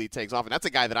Shepard really takes off, and that's a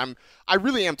guy that I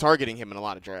really am targeting him in a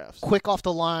lot of drafts. Quick off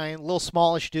the line, little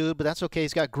smallish dude, but that's okay.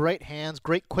 He's got great hands,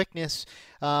 great quickness,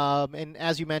 and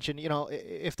as you mentioned,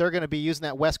 if they're going to be using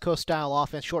that West Coast style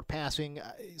offense, short passing,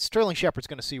 Sterling Shepard's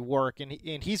going to see work, and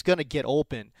he's going to get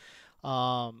open.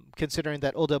 Considering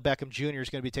that Odell Beckham Jr.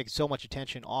 is going to be taking so much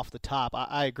attention off the top,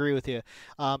 I agree with you.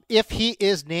 If he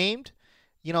is named,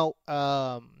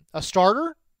 a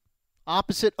starter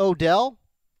opposite Odell,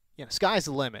 sky's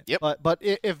the limit. Yep. But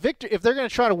if they're going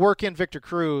to try to work in Victor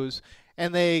Cruz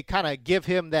and they kind of give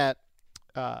him that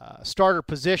starter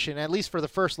position, at least for the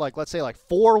first, let's say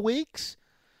 4 weeks.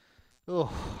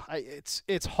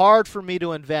 It's hard for me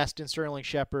to invest in Sterling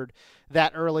Shepard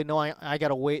that early, knowing I got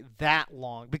to wait that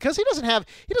long because he doesn't have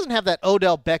that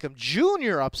Odell Beckham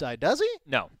Jr. upside, does he?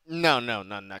 No,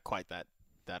 not quite that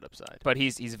upside. but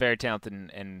he's very talented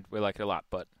and we like it a lot.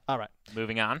 But All right,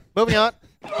 moving on. moving on.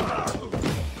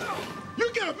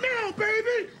 You get a meal,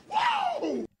 baby!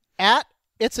 Whoa! At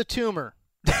It's a Tumor.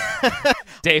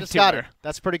 Dave Just got it. Tumor.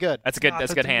 That's pretty good. That's a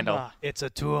good handle. It's a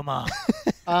tumor.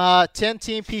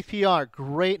 10-team PPR.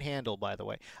 Great handle, by the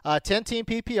way. 10-team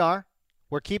PPR.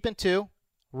 We're keeping 2.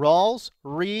 Rawls,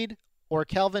 Reed, or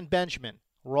Kelvin Benjamin.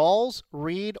 Rawls,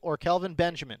 Reed, or Kelvin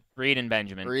Benjamin. Reed and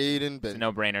Benjamin. Benjamin. It's a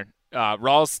no-brainer.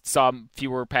 Rawls saw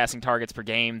fewer passing targets per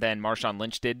game than Marshawn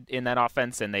Lynch did in that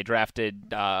offense, and they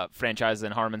drafted franchise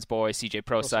and Harmon's boy, C.J.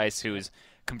 Procise, who's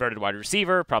converted wide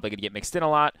receiver, probably going to get mixed in a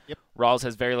lot. Yep. Rawls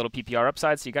has very little PPR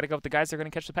upside, so you got to go with the guys that are going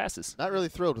to catch the passes. Not really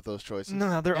thrilled with those choices.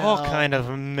 No, they're all kind of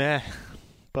meh.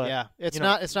 But yeah, it's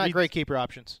not great keeper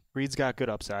options. Reed's got good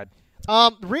upside.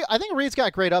 I think Reed's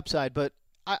got great upside, but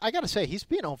I got to say he's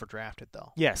being overdrafted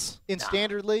though. Yes. In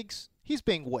standard leagues, he's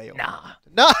being way over. Nah.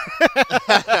 No.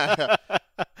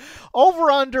 Over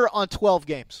under on 12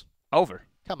 games. Over.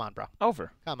 Come on, bro.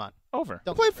 Over. Come on. Over.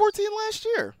 He played 14 last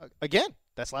year. Again,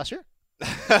 that's last year.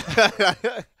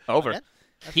 Over. Again?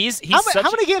 He's How such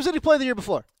many games did he play the year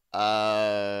before?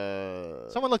 Someone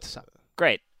Someone look this up.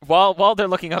 great. While they're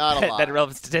looking up Not a lot. that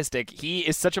irrelevant statistic, he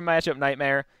is such a matchup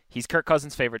nightmare. He's Kirk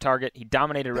Cousins' favorite target. He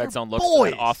dominated red zone looks for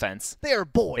that offense. They are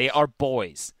boys. They are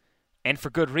boys. And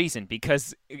for good reason,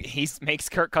 because he makes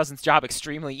Kirk Cousins' job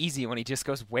extremely easy when he just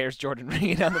goes, where's Jordan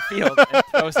Reed on the field, and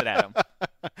throws it at him.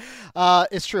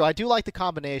 It's true. I do like the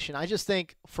combination. I just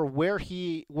think for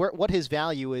what his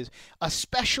value is,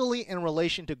 especially in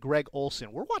relation to Greg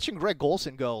Olsen. We're watching Greg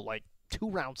Olsen go like 2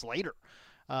 rounds later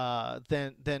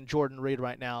than Jordan Reed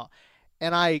right now.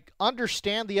 And I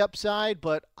understand the upside,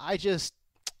 but I just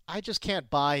can't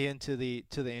buy into the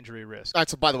injury risk. All right,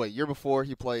 so by the way, year before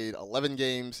he played 11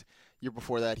 games. Year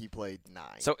before that, he played 9.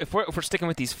 So if we're sticking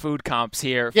with these food comps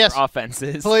here Yes, for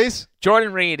offenses, please.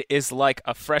 Jordan Reed is like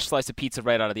a fresh slice of pizza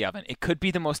right out of the oven. It could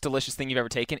be the most delicious thing you've ever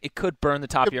taken. It could burn the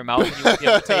top of your mouth and you won't be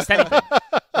able to taste anything.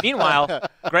 Meanwhile,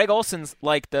 Greg Olsen's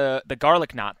like the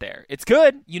garlic knot there. It's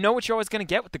good. You know what you're always going to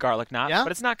get with the garlic knot,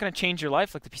 but it's not going to change your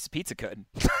life like the piece of pizza could.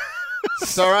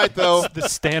 It's all right, though. The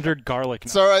standard garlic knot.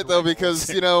 It's all right, though, because,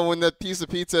 when that piece of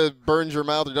pizza burns your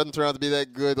mouth or doesn't turn out to be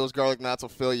that good, those garlic knots will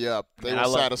fill you up. They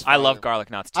will satisfy I love you. garlic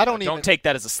knots, too. Don't take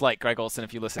that as a slight, Greg Olsen,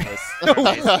 if you listen to this.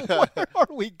 Where are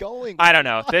we going? I don't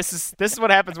know. This is what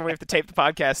happens when we have to tape the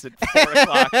podcast at 4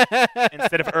 o'clock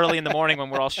instead of early in the morning when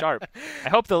we're all sharp. I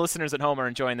hope the listeners at home are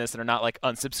enjoying this and are not,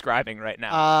 unsubscribing right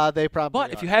now. They probably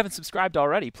But if you haven't subscribed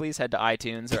already, please head to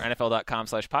iTunes or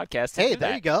NFL.com/podcast. Hey,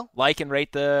 there you go. Like and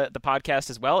rate the podcast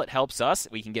as well. It helps us.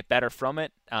 We can get better from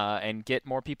it and get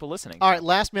more people listening. All right,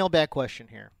 last mailbag question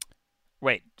here.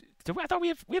 Wait, I thought we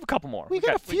have a couple more. We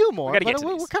got a few more. We got to get to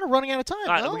we're these. kind of running out of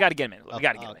time. No? We got to get them in. We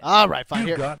got to get them in. All right, fine. You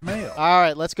Here. got mail. All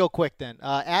right, let's go quick then.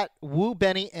 At Woo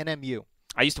Benny NMU.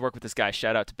 I used to work with this guy.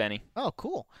 Shout out to Benny. Oh,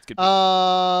 cool. Good.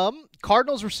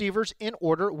 Cardinals receivers in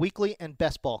order, weekly and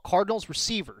best ball. Cardinals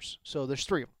receivers. So there's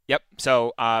 3 of them. Yep.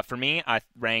 So for me, I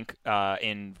rank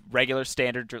in regular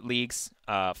standard leagues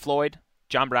Floyd,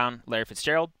 John Brown, Larry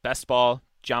Fitzgerald. Best ball,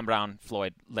 John Brown,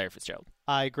 Floyd, Larry Fitzgerald.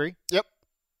 I agree. Yep.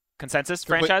 Consensus?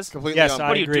 Franchise? Completely Yes, on I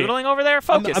What are you agree. doodling over there?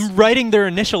 Focus. I'm writing their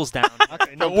initials down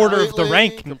in the order of the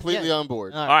rank. Completely on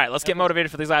board. All right, let's get motivated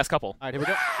for these last couple. All right, here we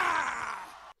go.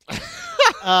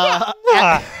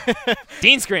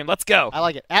 Dean Scream, let's go. I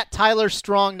like it. At Tyler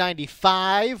Strong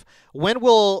 95. When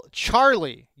will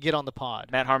Charlie get on the pod?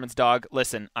 Matt Harmon's dog.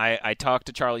 Listen, I talked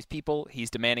to Charlie's people. He's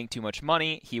demanding too much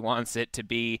money. He wants it to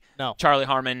be Charlie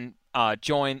Harmon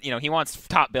join. He wants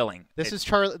top billing. This is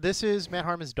Charlie. This is Matt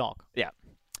Harmon's dog. Yeah.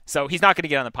 So he's not going to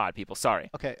get on the pod, people. Sorry.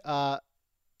 Okay.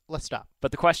 Let's stop.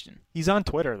 But the question. He's on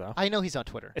Twitter, though. I know he's on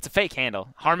Twitter. It's a fake handle.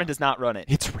 Harmon does not run it.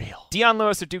 It's real. Deion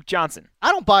Lewis or Duke Johnson?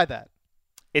 I don't buy that.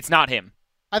 It's not him.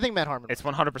 I think Matt Harmon. It's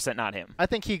 100% not him. I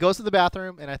think he goes to the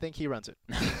bathroom, and I think he runs it.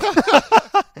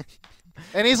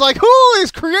 And he's like, who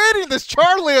is creating this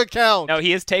Charlie account? No,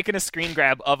 he has taken a screen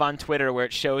grab of on Twitter where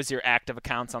it shows your active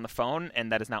accounts on the phone,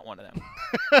 and that is not one of them.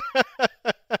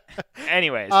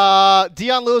 Anyways.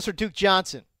 Deion Lewis or Duke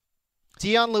Johnson?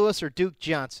 Deion Lewis or Duke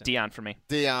Johnson? Deion for me.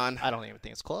 Deion. I don't even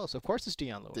think it's close. Of course it's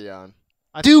Deion Lewis. Deion.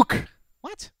 Duke.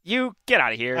 What? You get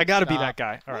out of here. I got to be that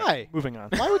guy. All right, Why? moving on.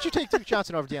 Why would you take Duke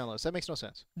Johnson over Deion Lewis? That makes no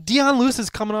sense. Deion Lewis is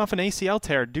coming off an ACL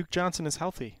tear. Duke Johnson is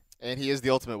healthy. And he is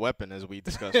the ultimate weapon, as we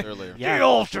discussed earlier. Yeah. The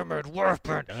ultimate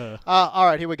weapon. All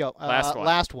right, here we go.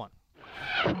 Last one.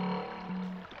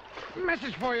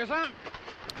 Message for you, son.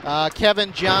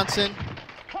 Kevin Johnson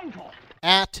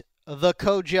at the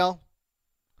Kojo.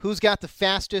 Who's got the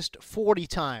fastest 40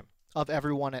 time of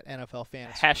everyone at NFL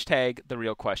Fantasy? Hashtag the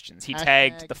real questions. He Hashtag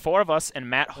tagged the 4 of us and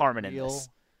Matt Harmon in real this.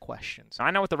 questions. So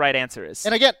I know what the right answer is.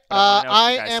 And again,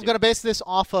 I I am going to base this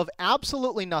off of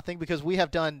absolutely nothing because we have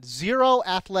done 0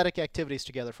 athletic activities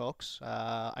together, folks.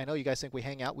 I know you guys think we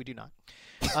hang out. We do not.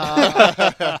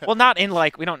 Well, not in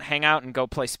we don't hang out and go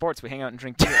play sports. We hang out and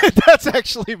drink beer. That's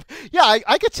actually, yeah,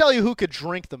 I could tell you who could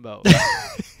drink the most.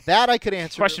 That I could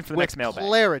answer Question for the with next mailbag.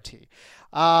 clarity.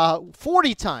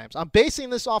 40 times. I'm basing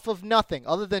this off of nothing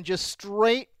other than just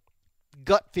straight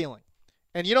gut feeling.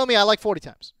 And you know me, I like 40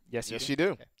 times. Yes, you do.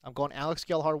 Okay. I'm going Alex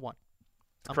Gellhard 1.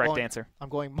 Correct answer. I'm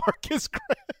going Marcus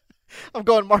Grant. I'm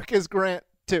going Marcus Grant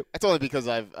 2. That's only because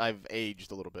I've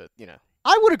aged a little bit,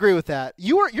 I would agree with that.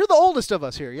 You're the oldest of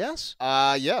us here, yes?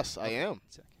 Yes, I am.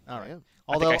 All right.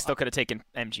 I think I still could have taken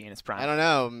MG in his prime. I don't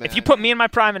know, man. If you put me in my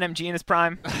prime and MG in his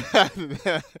prime,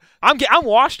 I'm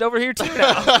washed over here too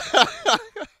now.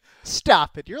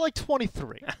 Stop it. You're like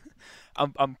 23.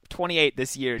 I'm 28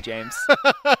 this year, James.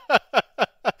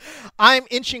 I'm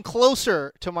inching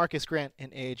closer to Marcus Grant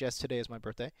in age as today is my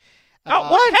birthday.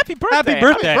 Oh, what? Happy birthday. Happy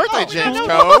birthday. Happy birthday, James no,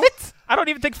 Coe. what? I don't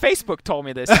even think Facebook told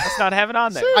me this. I must not have it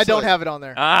on there. I don't have it on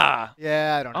there. Ah.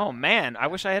 Yeah, I don't know. Oh, man. I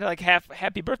wish I had, like,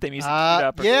 happy birthday music queued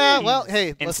up. Yeah, well,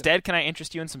 hey. Instead, can I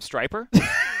interest you in some Striper? All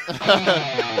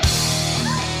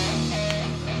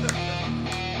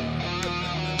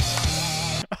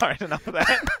right, enough of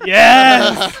that.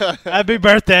 Yes! Happy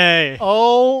birthday.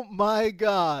 Oh, my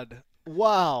God.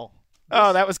 Wow.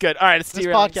 Oh, that was good. All right, let's do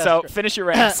your So finish your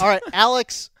rants. All right,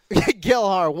 Alex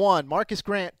Gilhar, 1. Marcus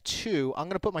Grant, 2. I'm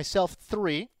going to put myself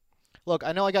 3. Look,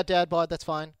 I know I got dad bod. That's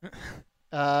fine.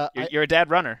 You're a dad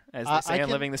runner, as they say on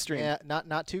Living the Stream. Yeah,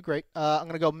 not too great. I'm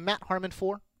going to go Matt Harmon,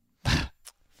 4.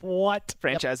 What?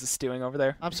 Franchise is stewing over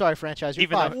there. I'm sorry, franchise. You're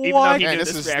Even 5. though he knew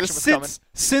this reaction was coming.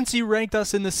 Since you ranked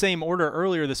us in the same order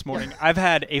earlier this morning, I've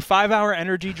had a 5-hour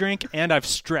energy drink and I've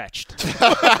stretched.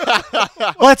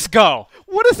 Let's go.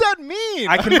 What does that mean?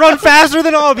 I can run faster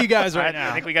than all of you guys right now.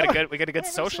 I think we got a good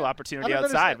social opportunity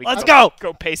outside. Let's go.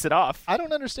 Go pace it off. I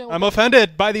don't understand. I'm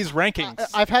offended by these rankings.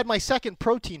 I've had my second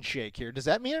protein shake here. Does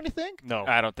that mean anything? No.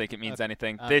 I don't think it means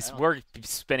anything. We're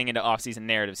spinning into off-season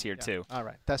narratives here, too. All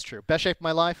right. That's true. Best shape of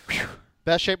my life.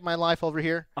 Best shape of my life over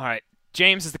here. All right.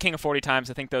 James is the king of 40 times.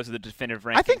 I think those are the definitive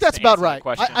rankings. I think that's about right.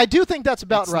 I do think that's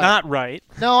about right. It's not right.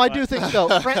 No, I do think so.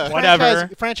 Whatever.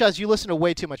 Franchise, you listen to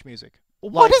way too much music.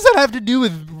 What does that have to do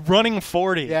with running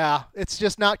 40? Yeah, it's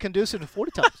just not conducive to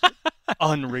 40 times.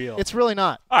 Unreal. It's really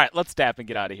not. All right, let's dap and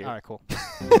get out of here. All right, cool.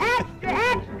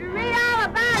 Read all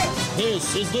about it.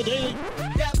 This is the Daily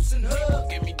Daps and Hub.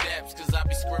 Give me daps, cause I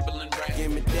be scribbling right.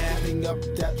 Give me dabbing up,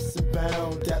 daps and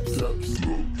bound,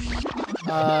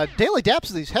 Daily Daps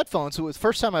are these headphones. So it's the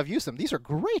first time I've used them. These are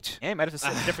great. Yeah, you might have to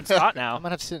sit in a different spot now. I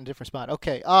might have to sit in a different spot.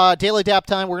 Okay. Daily Dap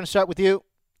time. We're going to start with you,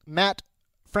 Matt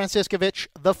Franciscovich,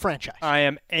 the franchise. I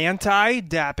am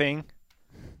anti-dapping.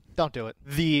 Don't do it.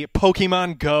 The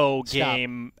Pokemon Go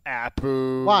game app.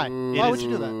 Why? Why would you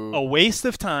do that? A waste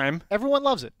of time. Everyone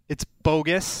loves it. It's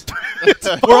bogus.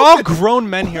 We're all grown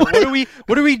men here.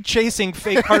 What are we chasing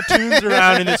fake cartoons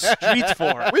around in the streets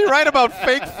for? We write about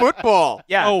fake football.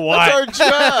 Yeah. Oh, why? That's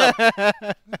our job.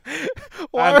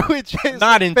 Why are we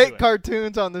chasing fake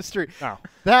cartoons on the street? No.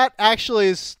 That actually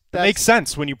is... That makes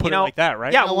sense when you put it like that,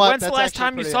 right? Yeah, You know what? when's the That's last actually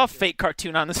time you pretty saw a fake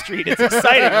cartoon on the street? It's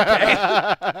exciting,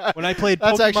 okay? When I played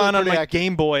That's actually Pokemon on pretty my accurate.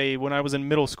 Game Boy when I was in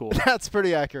middle school. That's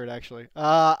pretty accurate, actually.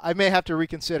 I may have to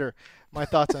reconsider my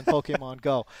thoughts on Pokemon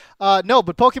Go. No,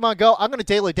 but Pokemon Go, I'm going to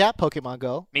daily dap Pokemon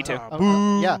Go. Me too.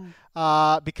 Yeah,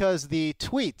 because the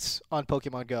tweets on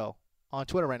Pokemon Go on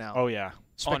Twitter right now. Oh, yeah.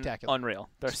 Spectacular. Unreal.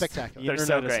 They're spectacular. The They're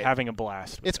so internet is great. having a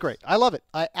blast. It's great. I love it.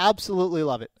 I absolutely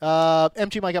love it.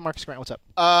 MG, my guy Marcus Grant, what's up?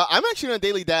 I'm actually going to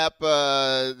daily dap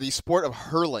the sport of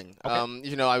hurling.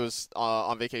 Okay. I was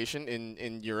on vacation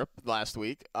in Europe last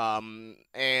week,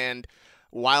 and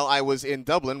while I was in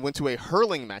Dublin, went to a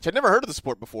hurling match. I'd never heard of the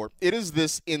sport before. It is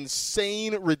this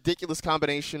insane, ridiculous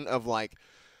combination of like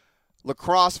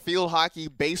lacrosse, field hockey,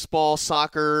 baseball,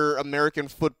 soccer, American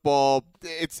football.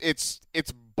 It's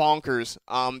bonkers.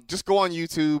 Just go on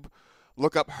YouTube,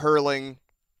 look up hurling.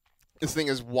 This thing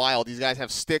is wild. These guys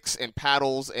have sticks and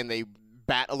paddles, and they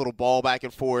bat a little ball back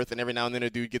and forth, and every now and then a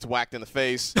dude gets whacked in the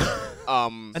face.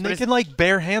 And they can like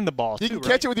bare hand the ball. You can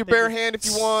catch it with your bare hand if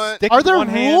you want. Are there one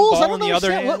hand, rules? ball I don't in the know.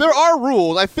 other hand. There are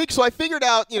rules. I figured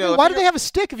out. Why do they have a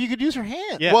stick if you could use your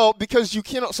hand? Yeah. Well, because you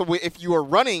cannot. So if you are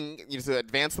running, to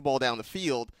advance the ball down the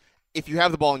field, if you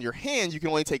have the ball in your hand, you can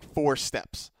only take 4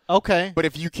 steps. Okay. But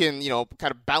if you can,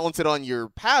 kind of balance it on your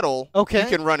paddle, Okay. you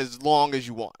can run as long as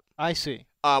you want. I see.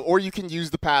 Or you can use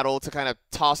the paddle to kind of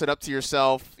toss it up to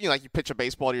yourself. Like you pitch a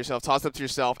baseball to yourself, toss it up to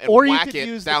yourself, and Or you whack could it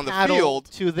use down the the paddle field.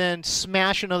 to then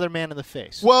smash another man in the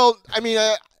face. Well, I mean,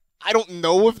 I don't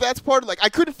know if that's part of I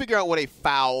couldn't figure out what a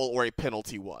foul or a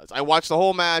penalty was. I watched the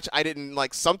whole match. I didn't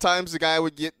sometimes the guy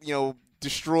would get,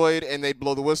 destroyed and they'd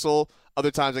blow the whistle. Other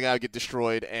times the guy would get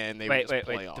destroyed and they would just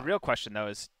play on. The real question, though,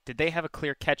 is did they have a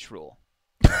clear catch rule?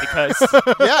 Because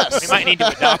yes. we might need to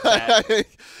adopt that.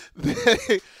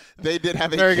 They did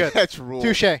have Very a good. catch rule.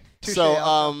 Touche.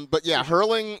 So, but yeah,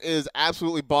 hurling is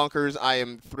absolutely bonkers. I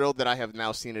am thrilled that I have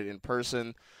now seen it in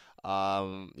person.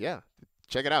 Yeah,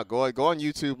 check it out. Go on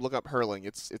YouTube, look up hurling.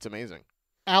 It's amazing.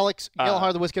 Alex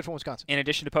Gilhar, the WizKid from Wisconsin. In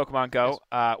addition to Pokemon Go,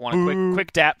 want a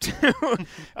quick dap to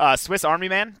Swiss Army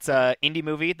Man. It's an indie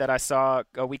movie that I saw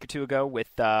a week or two ago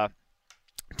with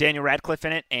Daniel Radcliffe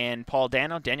in it and Paul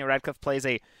Dano. Daniel Radcliffe plays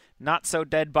a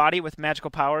not-so-dead body with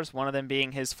magical powers, one of them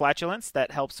being his flatulence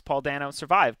that helps Paul Dano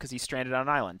survive because he's stranded on an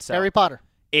island. So Harry Potter.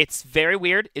 It's very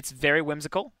weird. It's very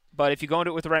whimsical. But if you go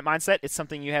into it with the right mindset, it's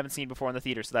something you haven't seen before in the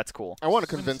theater, so that's cool. I want to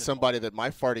convince somebody that my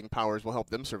farting powers will help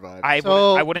them survive. I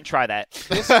wouldn't try that.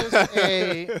 This is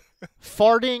a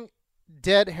farting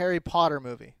dead Harry Potter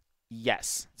movie.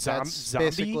 Yes. That's Zombie?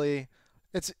 basically.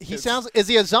 Is he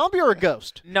a zombie or a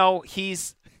ghost? No,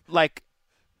 he's like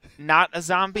not a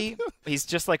zombie. He's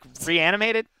just like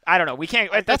reanimated. I don't know. We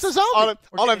can't. That's a zombie.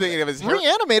 All I'm thinking of is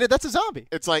reanimated. That's a zombie.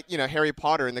 It's like Harry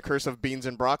Potter and the Curse of Beans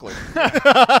and Broccoli.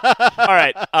 All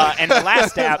right, and the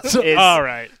last app is. All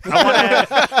right.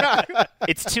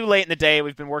 It's too late in the day.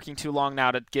 We've been working too long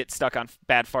now to get stuck on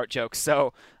bad fart jokes.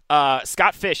 So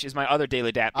Scott Fish is my other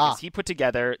daily dap because he put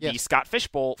together the Scott Fish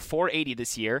Bowl 480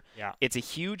 this year. Yeah. It's a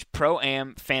huge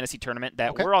Pro-Am fantasy tournament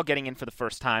that we're all getting in for the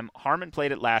first time. Harmon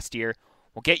played it last year.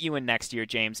 We'll get you in next year,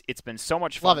 James. It's been so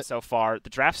much fun so far. The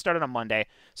draft started on Monday.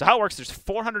 So how it works, there's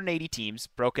 480 teams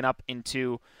broken up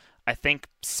into, I think,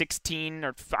 16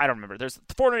 or I don't remember. There's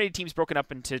 480 teams broken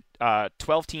up into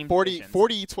 12-team 40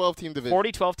 12-team divisions.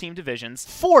 40 12-team divisions.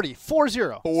 40.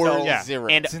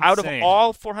 And out of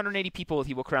all 480 people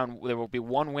he will crown, there will be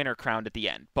one winner crowned at the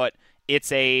end. But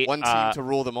it's a one team to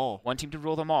rule them all. One team to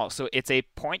rule them all. So it's a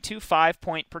 0.25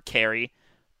 point per carry,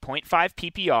 0.5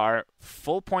 PPR,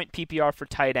 full point PPR for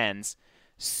tight ends,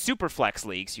 super flex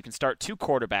leagues. You can start 2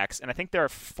 quarterbacks, and I think there are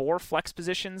 4 flex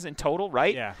positions in total,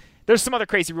 right? Yeah. There's some other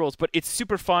crazy rules, but it's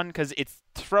super fun because it's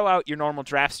throw out your normal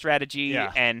draft strategy,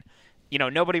 and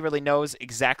nobody really knows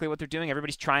exactly what they're doing.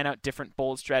 Everybody's trying out different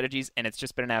bold strategies, and it's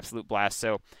just been an absolute blast.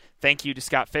 So thank you to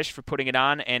Scott Fish for putting it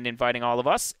on and inviting all of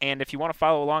us. And if you want to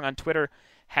follow along on Twitter,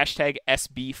 hashtag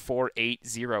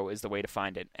SB480 is the way to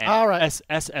find it. And all right.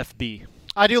 SFB.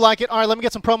 I do like it. All right, let me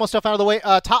get some promo stuff out of the way.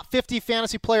 Top 50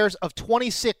 fantasy players of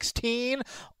 2016,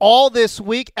 all this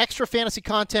week. Extra fantasy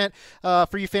content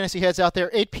for you fantasy heads out there.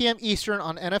 8 p.m. Eastern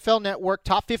on NFL Network.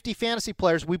 Top 50 fantasy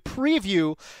players. We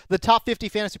preview the top 50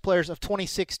 fantasy players of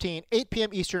 2016. 8 p.m.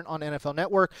 Eastern on NFL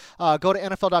Network. Go to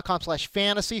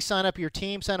NFL.com/fantasy. Sign up your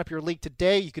team. Sign up your league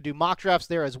today. You could do mock drafts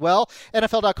there as well.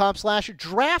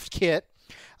 NFL.com/draftkit.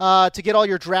 To get all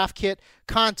your draft kit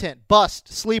content, bust,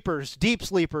 sleepers, deep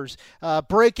sleepers,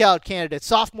 breakout candidates,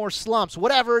 sophomore slumps,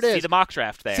 whatever it is. See the mock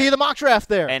draft there. See the mock draft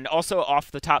there. And also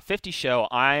off the Top 50 show,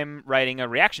 I'm writing a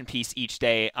reaction piece each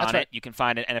day on it. You can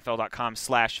find it at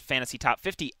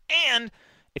NFL.com/fantasy-top50. And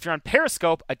if you're on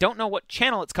Periscope, I don't know what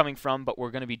channel it's coming from, but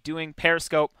we're going to be doing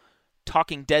Periscope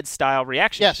Talking Dead style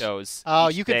reaction shows.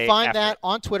 You can find that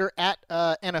on Twitter at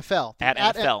NFL.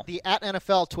 NFL. The at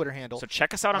NFL Twitter handle. So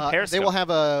check us out on Periscope. They will have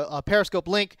a Periscope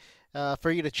link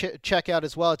for you to check out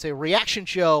as well. It's a reaction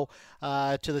show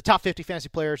to the top 50 fantasy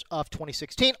players of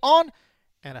 2016 on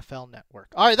NFL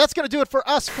Network. All right, that's going to do it for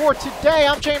us for today.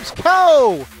 I'm James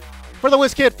Coe. For the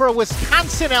WizKid, for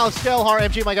Wisconsin, Alex Delhar,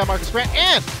 MG, my guy Marcus Grant,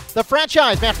 and the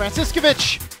franchise, Matt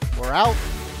Franciscovich. We're out.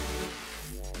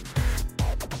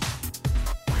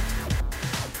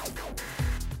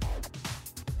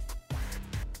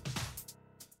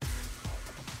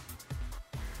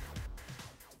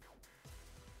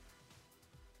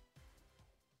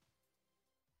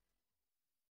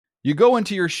 You go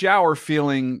into your shower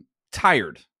feeling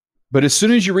tired, but as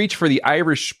soon as you reach for the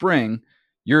Irish Spring,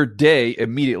 your day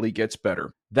immediately gets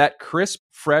better. That crisp,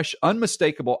 fresh,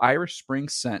 unmistakable Irish Spring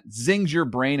scent zings your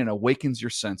brain and awakens your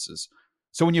senses.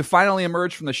 So when you finally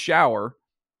emerge from the shower,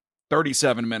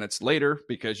 37 minutes later,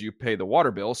 because you pay the water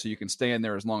bill so you can stay in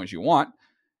there as long as you want,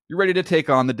 you're ready to take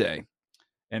on the day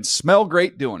and smell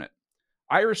great doing it.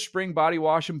 Irish Spring Body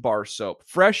Wash and Bar Soap.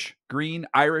 Fresh, green,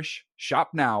 Irish. Shop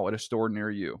now at a store near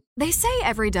you. They say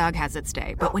every dog has its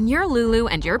day, but when you're Lulu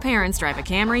and your parents drive a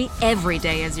Camry, every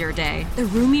day is your day. The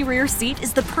roomy rear seat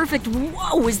is the perfect,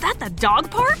 whoa, is that the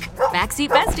dog park?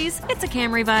 Backseat besties, it's a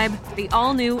Camry vibe. The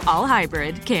all-new,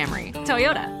 all-hybrid Camry.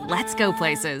 Toyota, let's go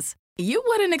places. You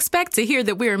wouldn't expect to hear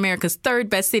that we're America's 3rd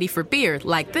best city for beer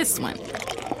like this one.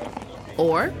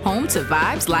 Or home to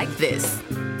vibes like this.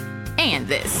 And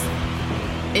this.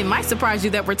 It might surprise you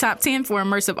that we're top 10 for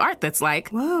immersive art that's like,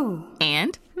 whoa.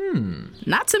 And,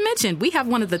 not to mention, we have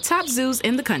one of the top zoos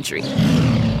in the country.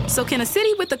 So can a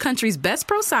city with the country's best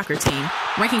pro soccer team,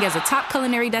 ranking as a top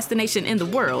culinary destination in the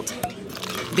world,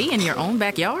 be in your own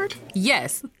backyard?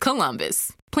 Yes,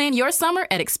 Columbus. Plan your summer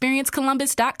at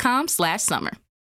experiencecolumbus.com/summer.